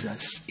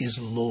Jesus is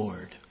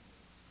Lord.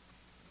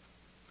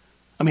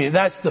 I mean,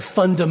 that's the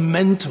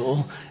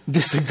fundamental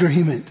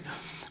disagreement.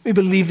 We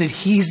believe that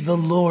He's the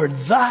Lord.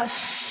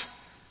 Thus,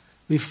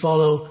 we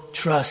follow,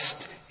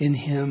 trust in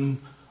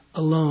Him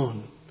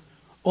alone.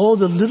 All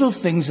the little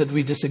things that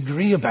we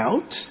disagree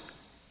about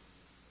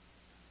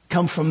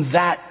come from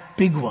that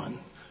big one.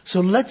 So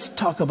let's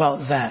talk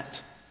about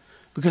that.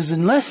 Because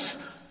unless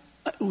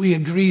we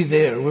agree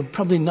there, we're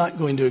probably not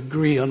going to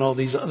agree on all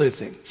these other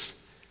things.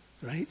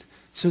 Right?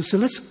 So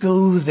let's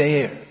go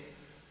there.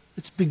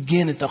 Let's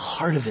begin at the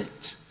heart of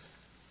it.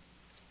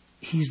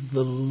 He's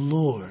the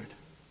Lord.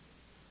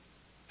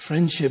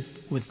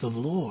 Friendship with the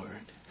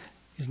Lord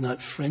is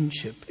not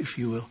friendship, if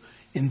you will,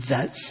 in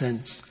that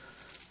sense,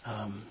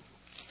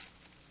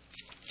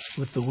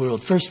 with the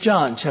world. 1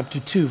 John chapter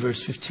 2,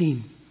 verse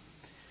 15.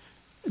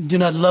 Do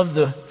not love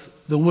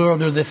the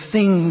world or the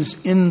things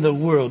in the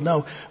world.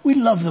 No, we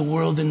love the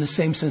world in the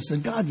same sense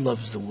that God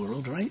loves the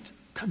world, right?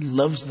 God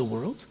loves the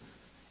world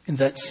in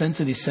that sense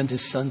that He sent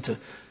His Son to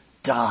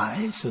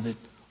die so that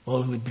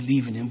all who would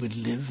believe in Him would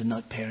live and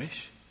not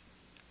perish.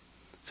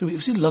 So we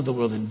love the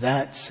world in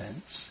that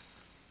sense.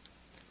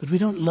 But we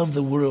don't love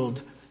the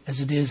world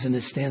as it is and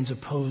it stands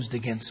opposed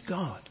against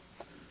God.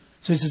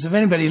 So he says, if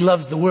anybody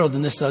loves the world,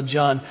 and this is how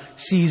John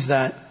sees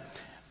that,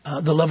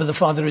 the love of the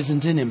Father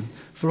isn't in him.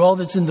 For all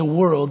that's in the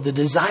world, the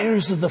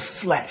desires of the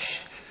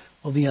flesh,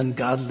 all the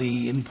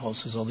ungodly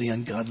impulses, all the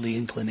ungodly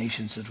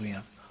inclinations that we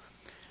have,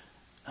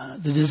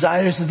 the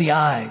desires of the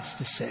eyes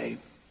to say,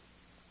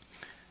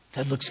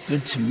 that looks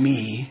good to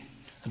me.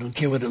 I don't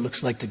care what it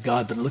looks like to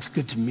God, but it looks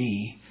good to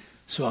me,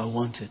 so I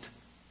want it.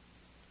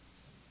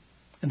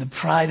 And the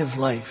pride of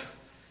life,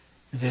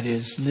 that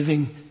is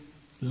living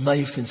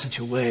life in such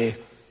a way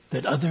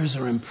that others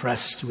are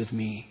impressed with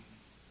me.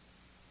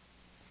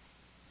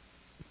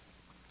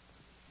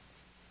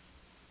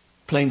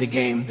 Playing the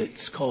game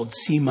that's called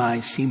see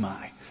my.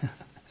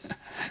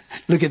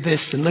 Look at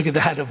this and look at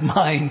that of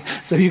mine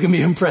so you can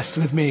be impressed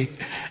with me.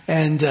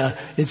 And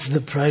it's the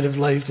pride of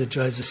life that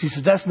drives us. He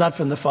says that's not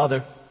from the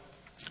Father,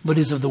 but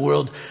is of the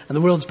world. And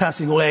the world's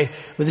passing away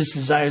with its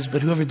desires,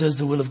 but whoever does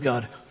the will of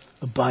God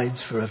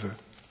abides forever.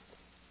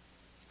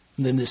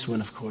 And then this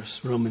one, of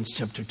course, Romans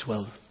chapter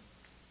 12.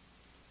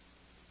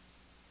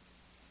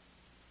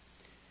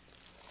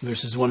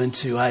 Verses 1 and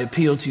 2. I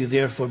appeal to you,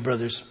 therefore,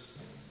 brothers,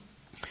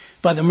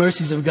 by the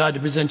mercies of God, to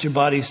present your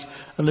bodies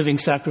a living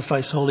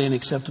sacrifice, holy and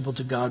acceptable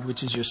to God,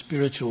 which is your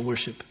spiritual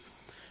worship.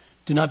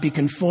 Do not be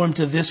conformed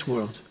to this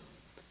world,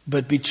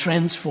 but be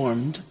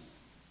transformed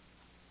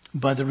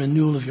by the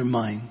renewal of your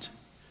mind,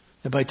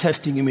 that by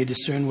testing you may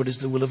discern what is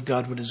the will of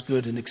God, what is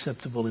good and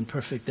acceptable and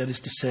perfect. That is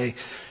to say,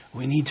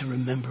 we need to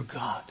remember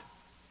God.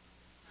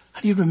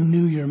 How do you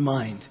renew your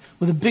mind?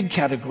 Well, the big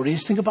category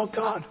is think about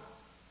God.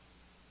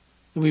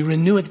 We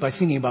renew it by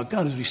thinking about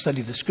God as we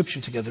study the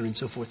scripture together and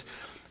so forth.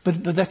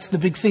 But that's the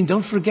big thing.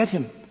 Don't forget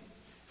Him.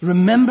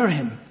 Remember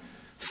Him.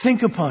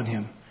 Think upon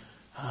Him.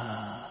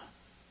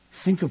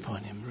 Think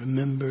upon Him.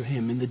 Remember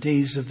Him. In the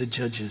days of the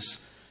judges,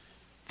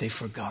 they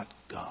forgot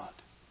God.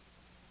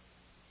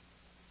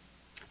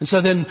 And so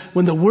then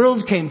when the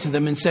world came to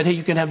them and said, hey,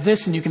 you can have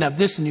this and you can have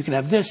this and you can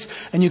have this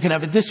and you can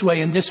have it this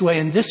way and this way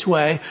and this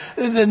way,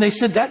 then they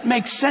said that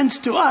makes sense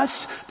to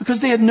us because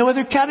they had no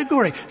other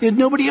category. They had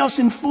nobody else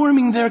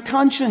informing their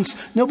conscience,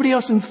 nobody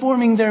else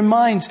informing their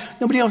minds,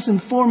 nobody else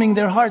informing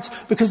their hearts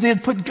because they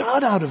had put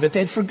God out of it. They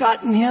had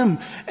forgotten Him.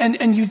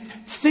 And you'd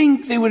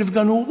think they would have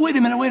gone, well, wait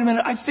a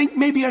minute. I think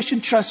maybe I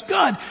should trust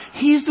God.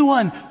 He's the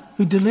one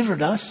who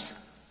delivered us.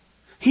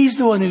 He's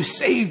the one who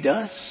saved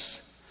us.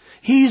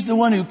 He's the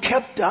one who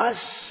kept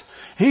us.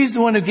 He's the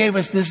one who gave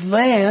us this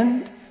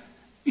land.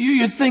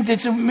 You'd think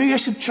that maybe I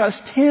should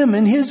trust Him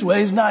and His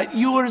ways, not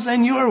yours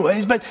and your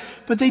ways. But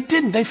they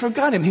didn't. They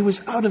forgot Him. He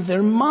was out of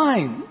their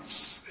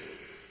minds.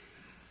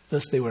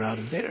 Thus they were out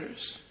of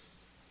theirs.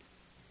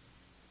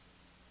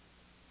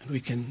 And we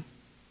can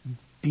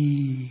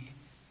be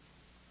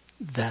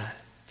that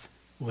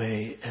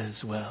way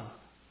as well.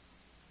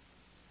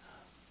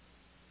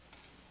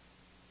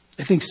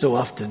 I think so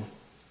often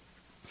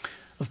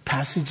of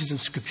passages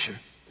of Scripture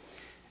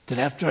that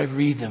after I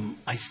read them,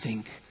 I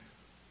think,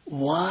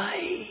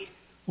 why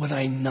would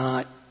I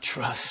not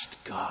trust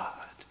God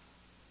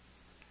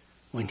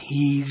when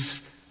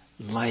He's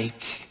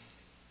like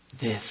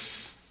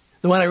this?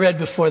 The one I read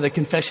before the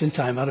confession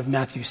time out of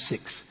Matthew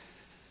 6.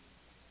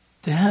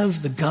 To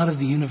have the God of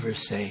the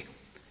universe say,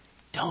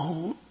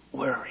 don't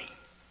worry,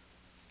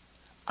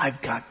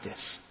 I've got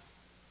this.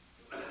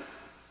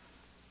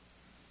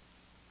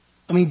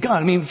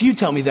 God, if you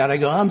tell me that, I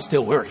go, I'm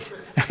still worried.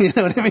 You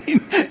know what I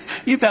mean?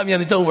 You pat me on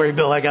the, don't worry,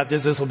 Bill, I got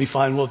this. This will be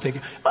fine. We'll take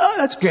it. Oh,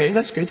 that's great.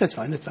 That's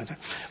fine.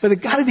 But the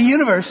God of the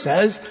universe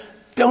says,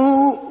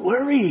 don't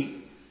worry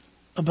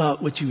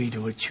about what you eat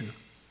or what you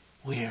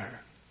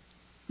wear.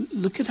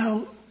 Look at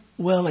how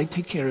well I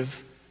take care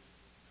of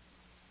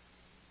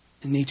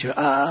nature.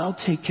 I'll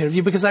take care of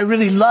you because I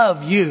really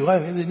love you.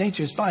 The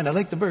nature is fine. I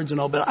like the birds and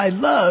all, but I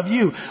love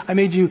you. I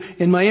made you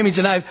in my image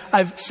and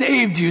I've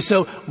saved you.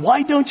 So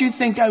why don't you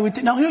think I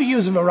would? Now he'll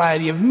use a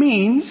variety of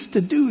means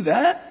to do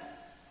that.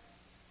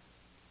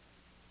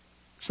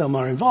 Some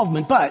are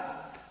involvement,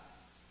 but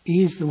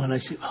He's the one I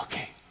say,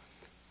 okay,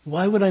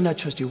 why would I not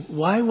trust you?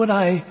 Why would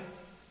I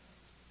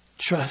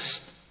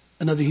trust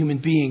another human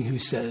being who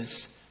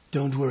says,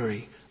 don't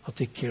worry, I'll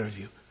take care of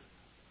you?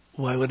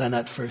 Why would I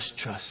not first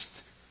trust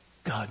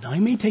God? Now, He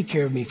may take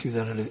care of me through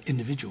that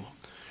individual,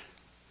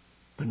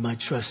 but my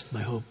trust,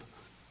 my hope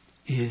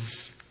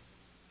is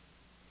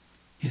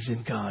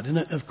in God. And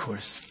of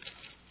course,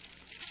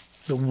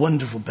 the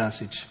wonderful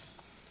passage,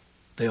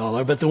 they all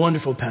are, but the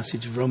wonderful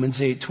passage of Romans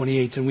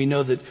 8:28, and we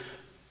know that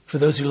for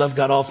those who love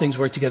God, all things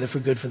work together for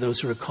good for those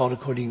who are called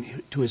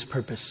according to His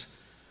purpose.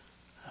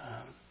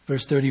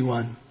 Verse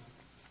 31,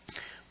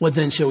 what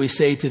then shall we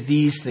say to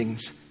these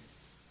things?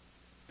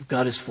 If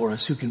God is for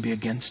us, who can be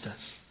against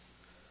us?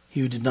 He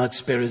who did not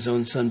spare His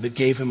own Son, but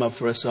gave Him up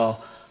for us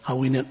all, how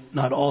we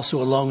not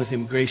also along with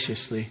Him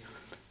graciously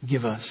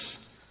give us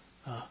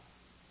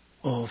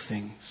all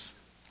things.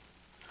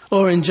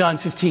 Or in John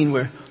 15,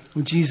 where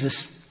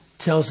Jesus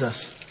tells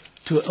us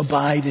to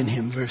abide in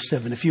Him, verse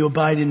 7. If you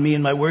abide in me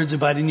and my words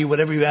abide in you,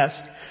 whatever you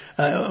ask,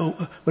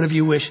 whatever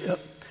you wish,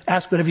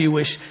 ask whatever you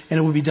wish, and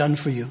it will be done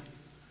for you.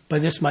 By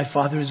this my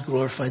Father is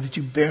glorified, that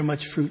you bear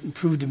much fruit and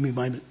prove to me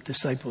my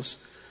disciples.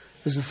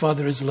 As the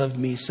Father has loved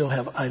me, so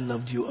have I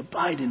loved you.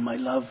 Abide in my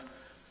love.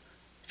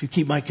 If you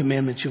keep my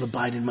commandments, you'll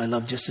abide in my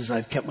love, just as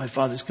I've kept my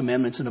Father's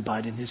commandments and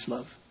abide in His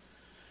love.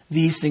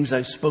 These things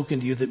I've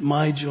spoken to you, that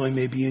my joy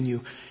may be in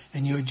you,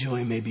 and your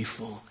joy may be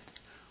full.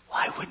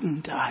 Why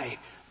wouldn't I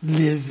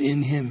live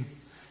in Him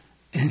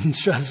and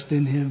trust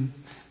in Him?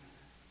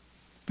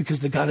 Because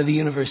the God of the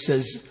universe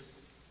says,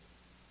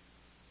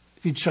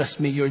 if you trust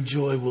me, your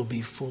joy will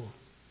be full.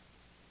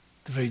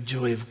 The very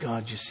joy of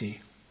God, you see,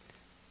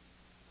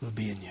 will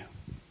be in you.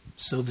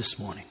 So this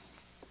morning,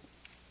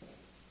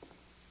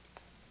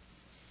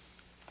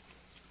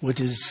 what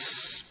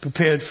is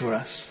prepared for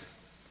us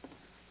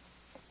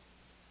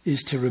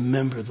is to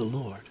remember the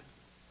Lord,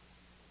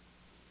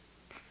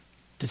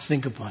 to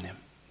think upon Him.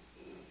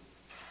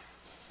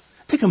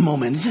 Take a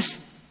moment.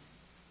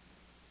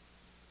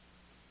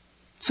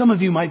 Some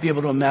of you might be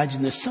able to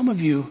imagine this. Some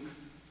of you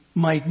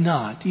might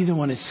not. Either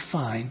one is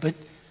fine. But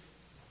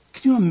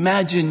can you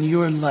imagine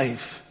your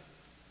life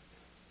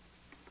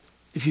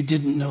if you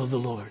didn't know the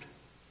Lord?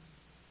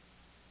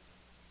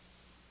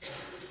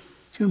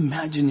 Can you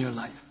imagine your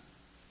life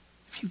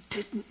if you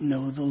didn't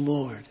know the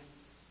Lord?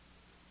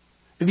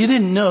 If you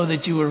didn't know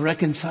that you were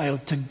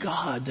reconciled to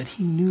God, that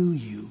He knew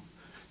you,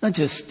 not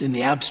just in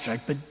the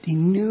abstract, but He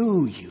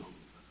knew you.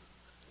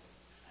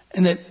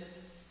 And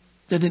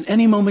that in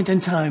any moment in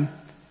time,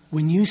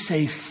 when you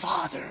say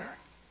Father,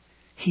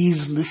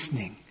 He's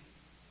listening.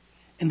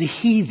 And the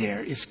He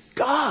there is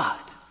God.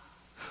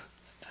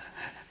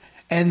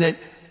 And that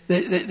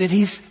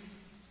He's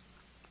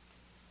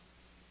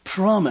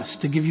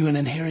promised to give you an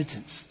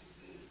inheritance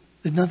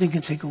that nothing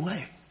can take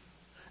away.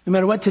 No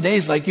matter what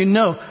today's like, you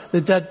know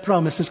that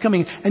promise is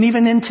coming. And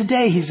even in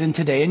today, He's in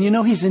today. And you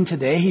know He's in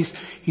today.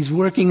 He's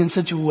working in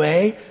such a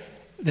way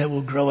that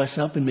will grow us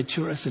up and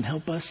mature us and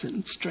help us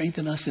and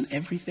strengthen us in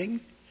everything.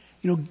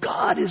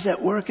 God is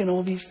at work in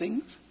all these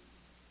things.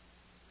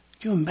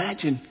 Can you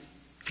imagine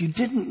if you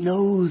didn't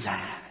know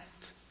that?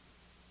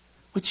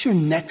 What's your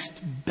next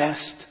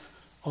best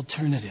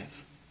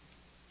alternative?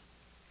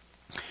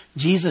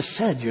 Jesus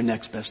said your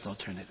next best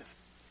alternative.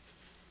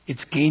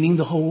 It's gaining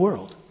the whole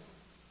world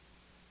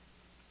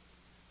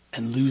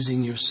and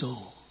losing your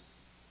soul.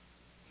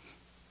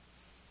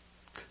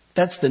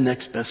 That's the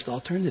next best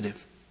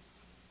alternative.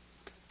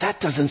 That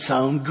doesn't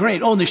sound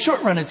great. Oh, in the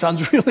short run, it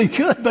sounds really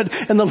good,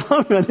 but in the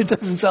long run, it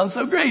doesn't sound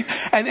so great.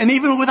 And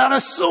even without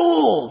a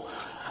soul,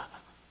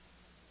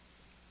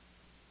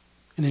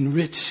 an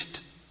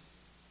enriched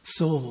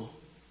soul,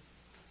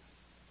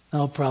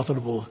 how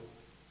profitable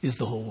is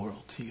the whole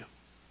world to you?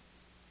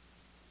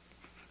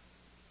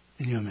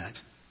 Can you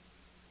imagine?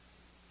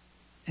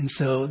 And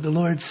so the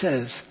Lord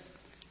says,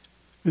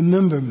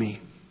 remember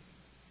me.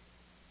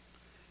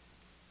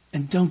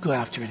 And don't go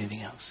after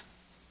anything else.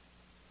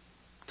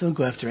 Don't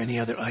go after any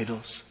other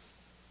idols.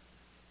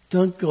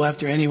 Don't go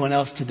after anyone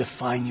else to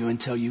define you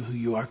and tell you who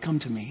you are. Come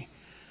to me.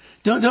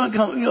 Don't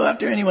go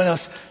after anyone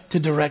else to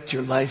direct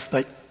your life,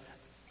 but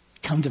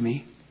come to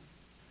me.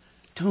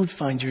 Don't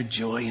find your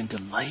joy and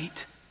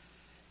delight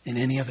in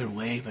any other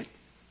way but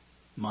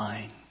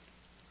mine.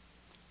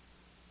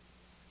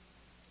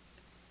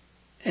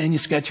 And you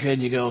scratch your head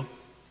and you go,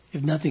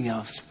 if nothing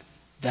else,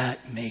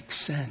 that makes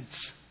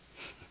sense.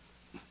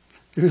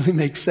 It really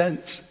makes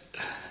sense.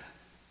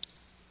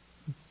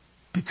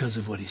 Because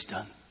of what he's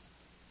done.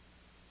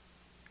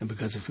 And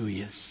because of who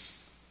he is.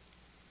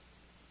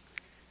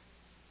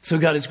 So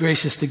God is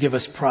gracious to give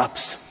us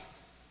props.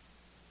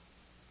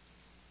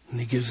 And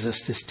he gives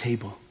us this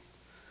table.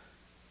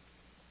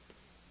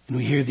 And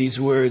we hear these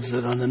words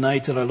that on the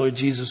night that our Lord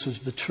Jesus was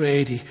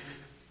betrayed, he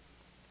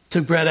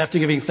took bread after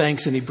giving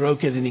thanks and he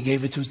broke it and he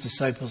gave it to his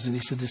disciples and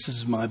he said, this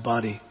is my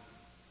body,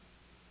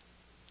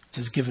 which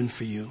is given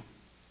for you.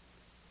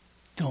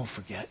 Don't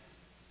forget.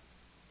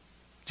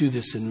 Do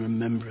this in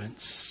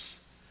remembrance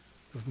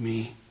of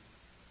me.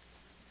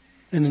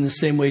 And in the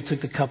same way, he took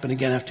the cup, and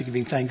again, after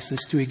giving thanks,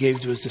 this too he gave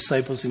to his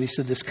disciples, and he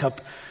said, this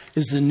cup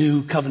is the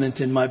new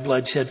covenant in my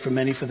blood shed for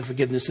many for the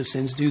forgiveness of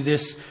sins. Do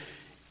this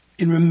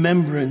in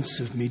remembrance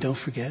of me. Don't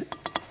forget.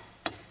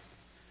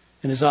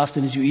 And as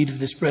often as you eat of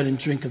this bread and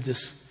drink of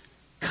this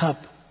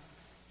cup,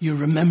 you're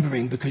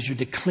remembering because you're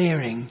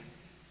declaring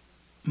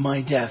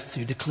my death.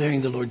 You're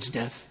declaring the Lord's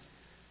death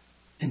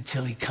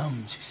until he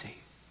comes, you see.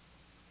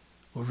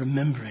 We're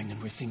remembering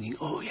and we're thinking,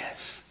 oh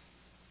yes.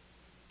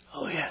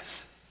 Oh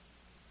yes.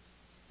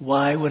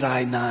 Why would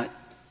I not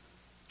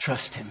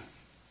trust him?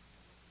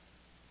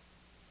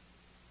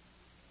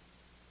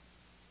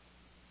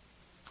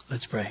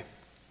 Let's pray.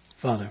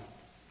 Father,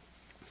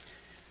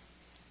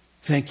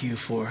 thank you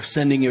for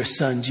sending your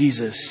Son,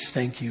 Jesus.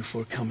 Thank you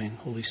for coming,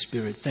 Holy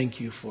Spirit. Thank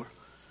you for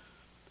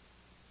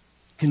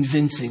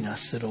convincing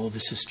us that all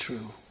this is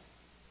true.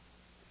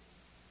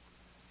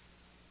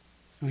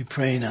 We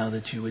pray now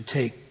that you would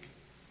take,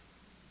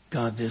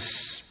 God,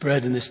 this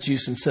bread and this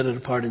juice and set it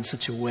apart in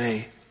such a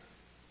way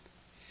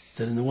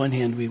that on the one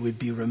hand we would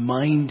be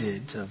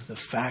reminded of the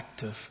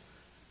fact of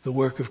the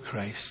work of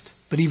Christ,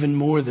 but even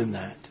more than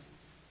that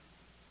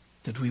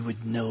we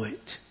would know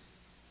it.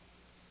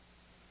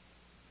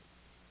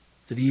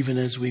 That even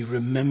as we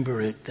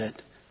remember it,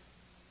 that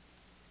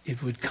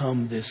it would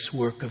come this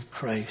work of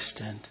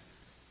Christ and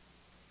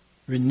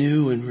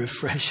renew and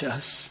refresh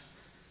us.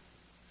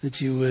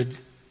 That you would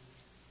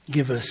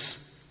give us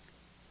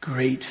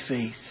great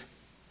faith.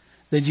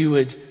 That you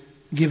would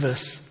give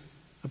us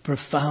a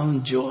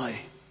profound joy.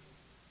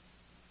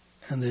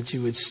 And that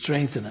you would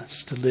strengthen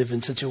us to live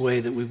in such a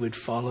way that we would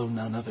follow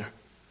none other.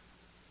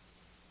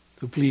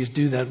 So please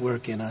do that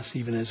work in us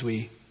even as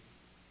we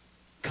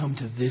come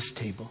to this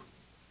table.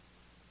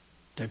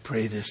 I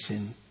pray this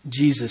in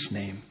Jesus'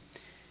 name.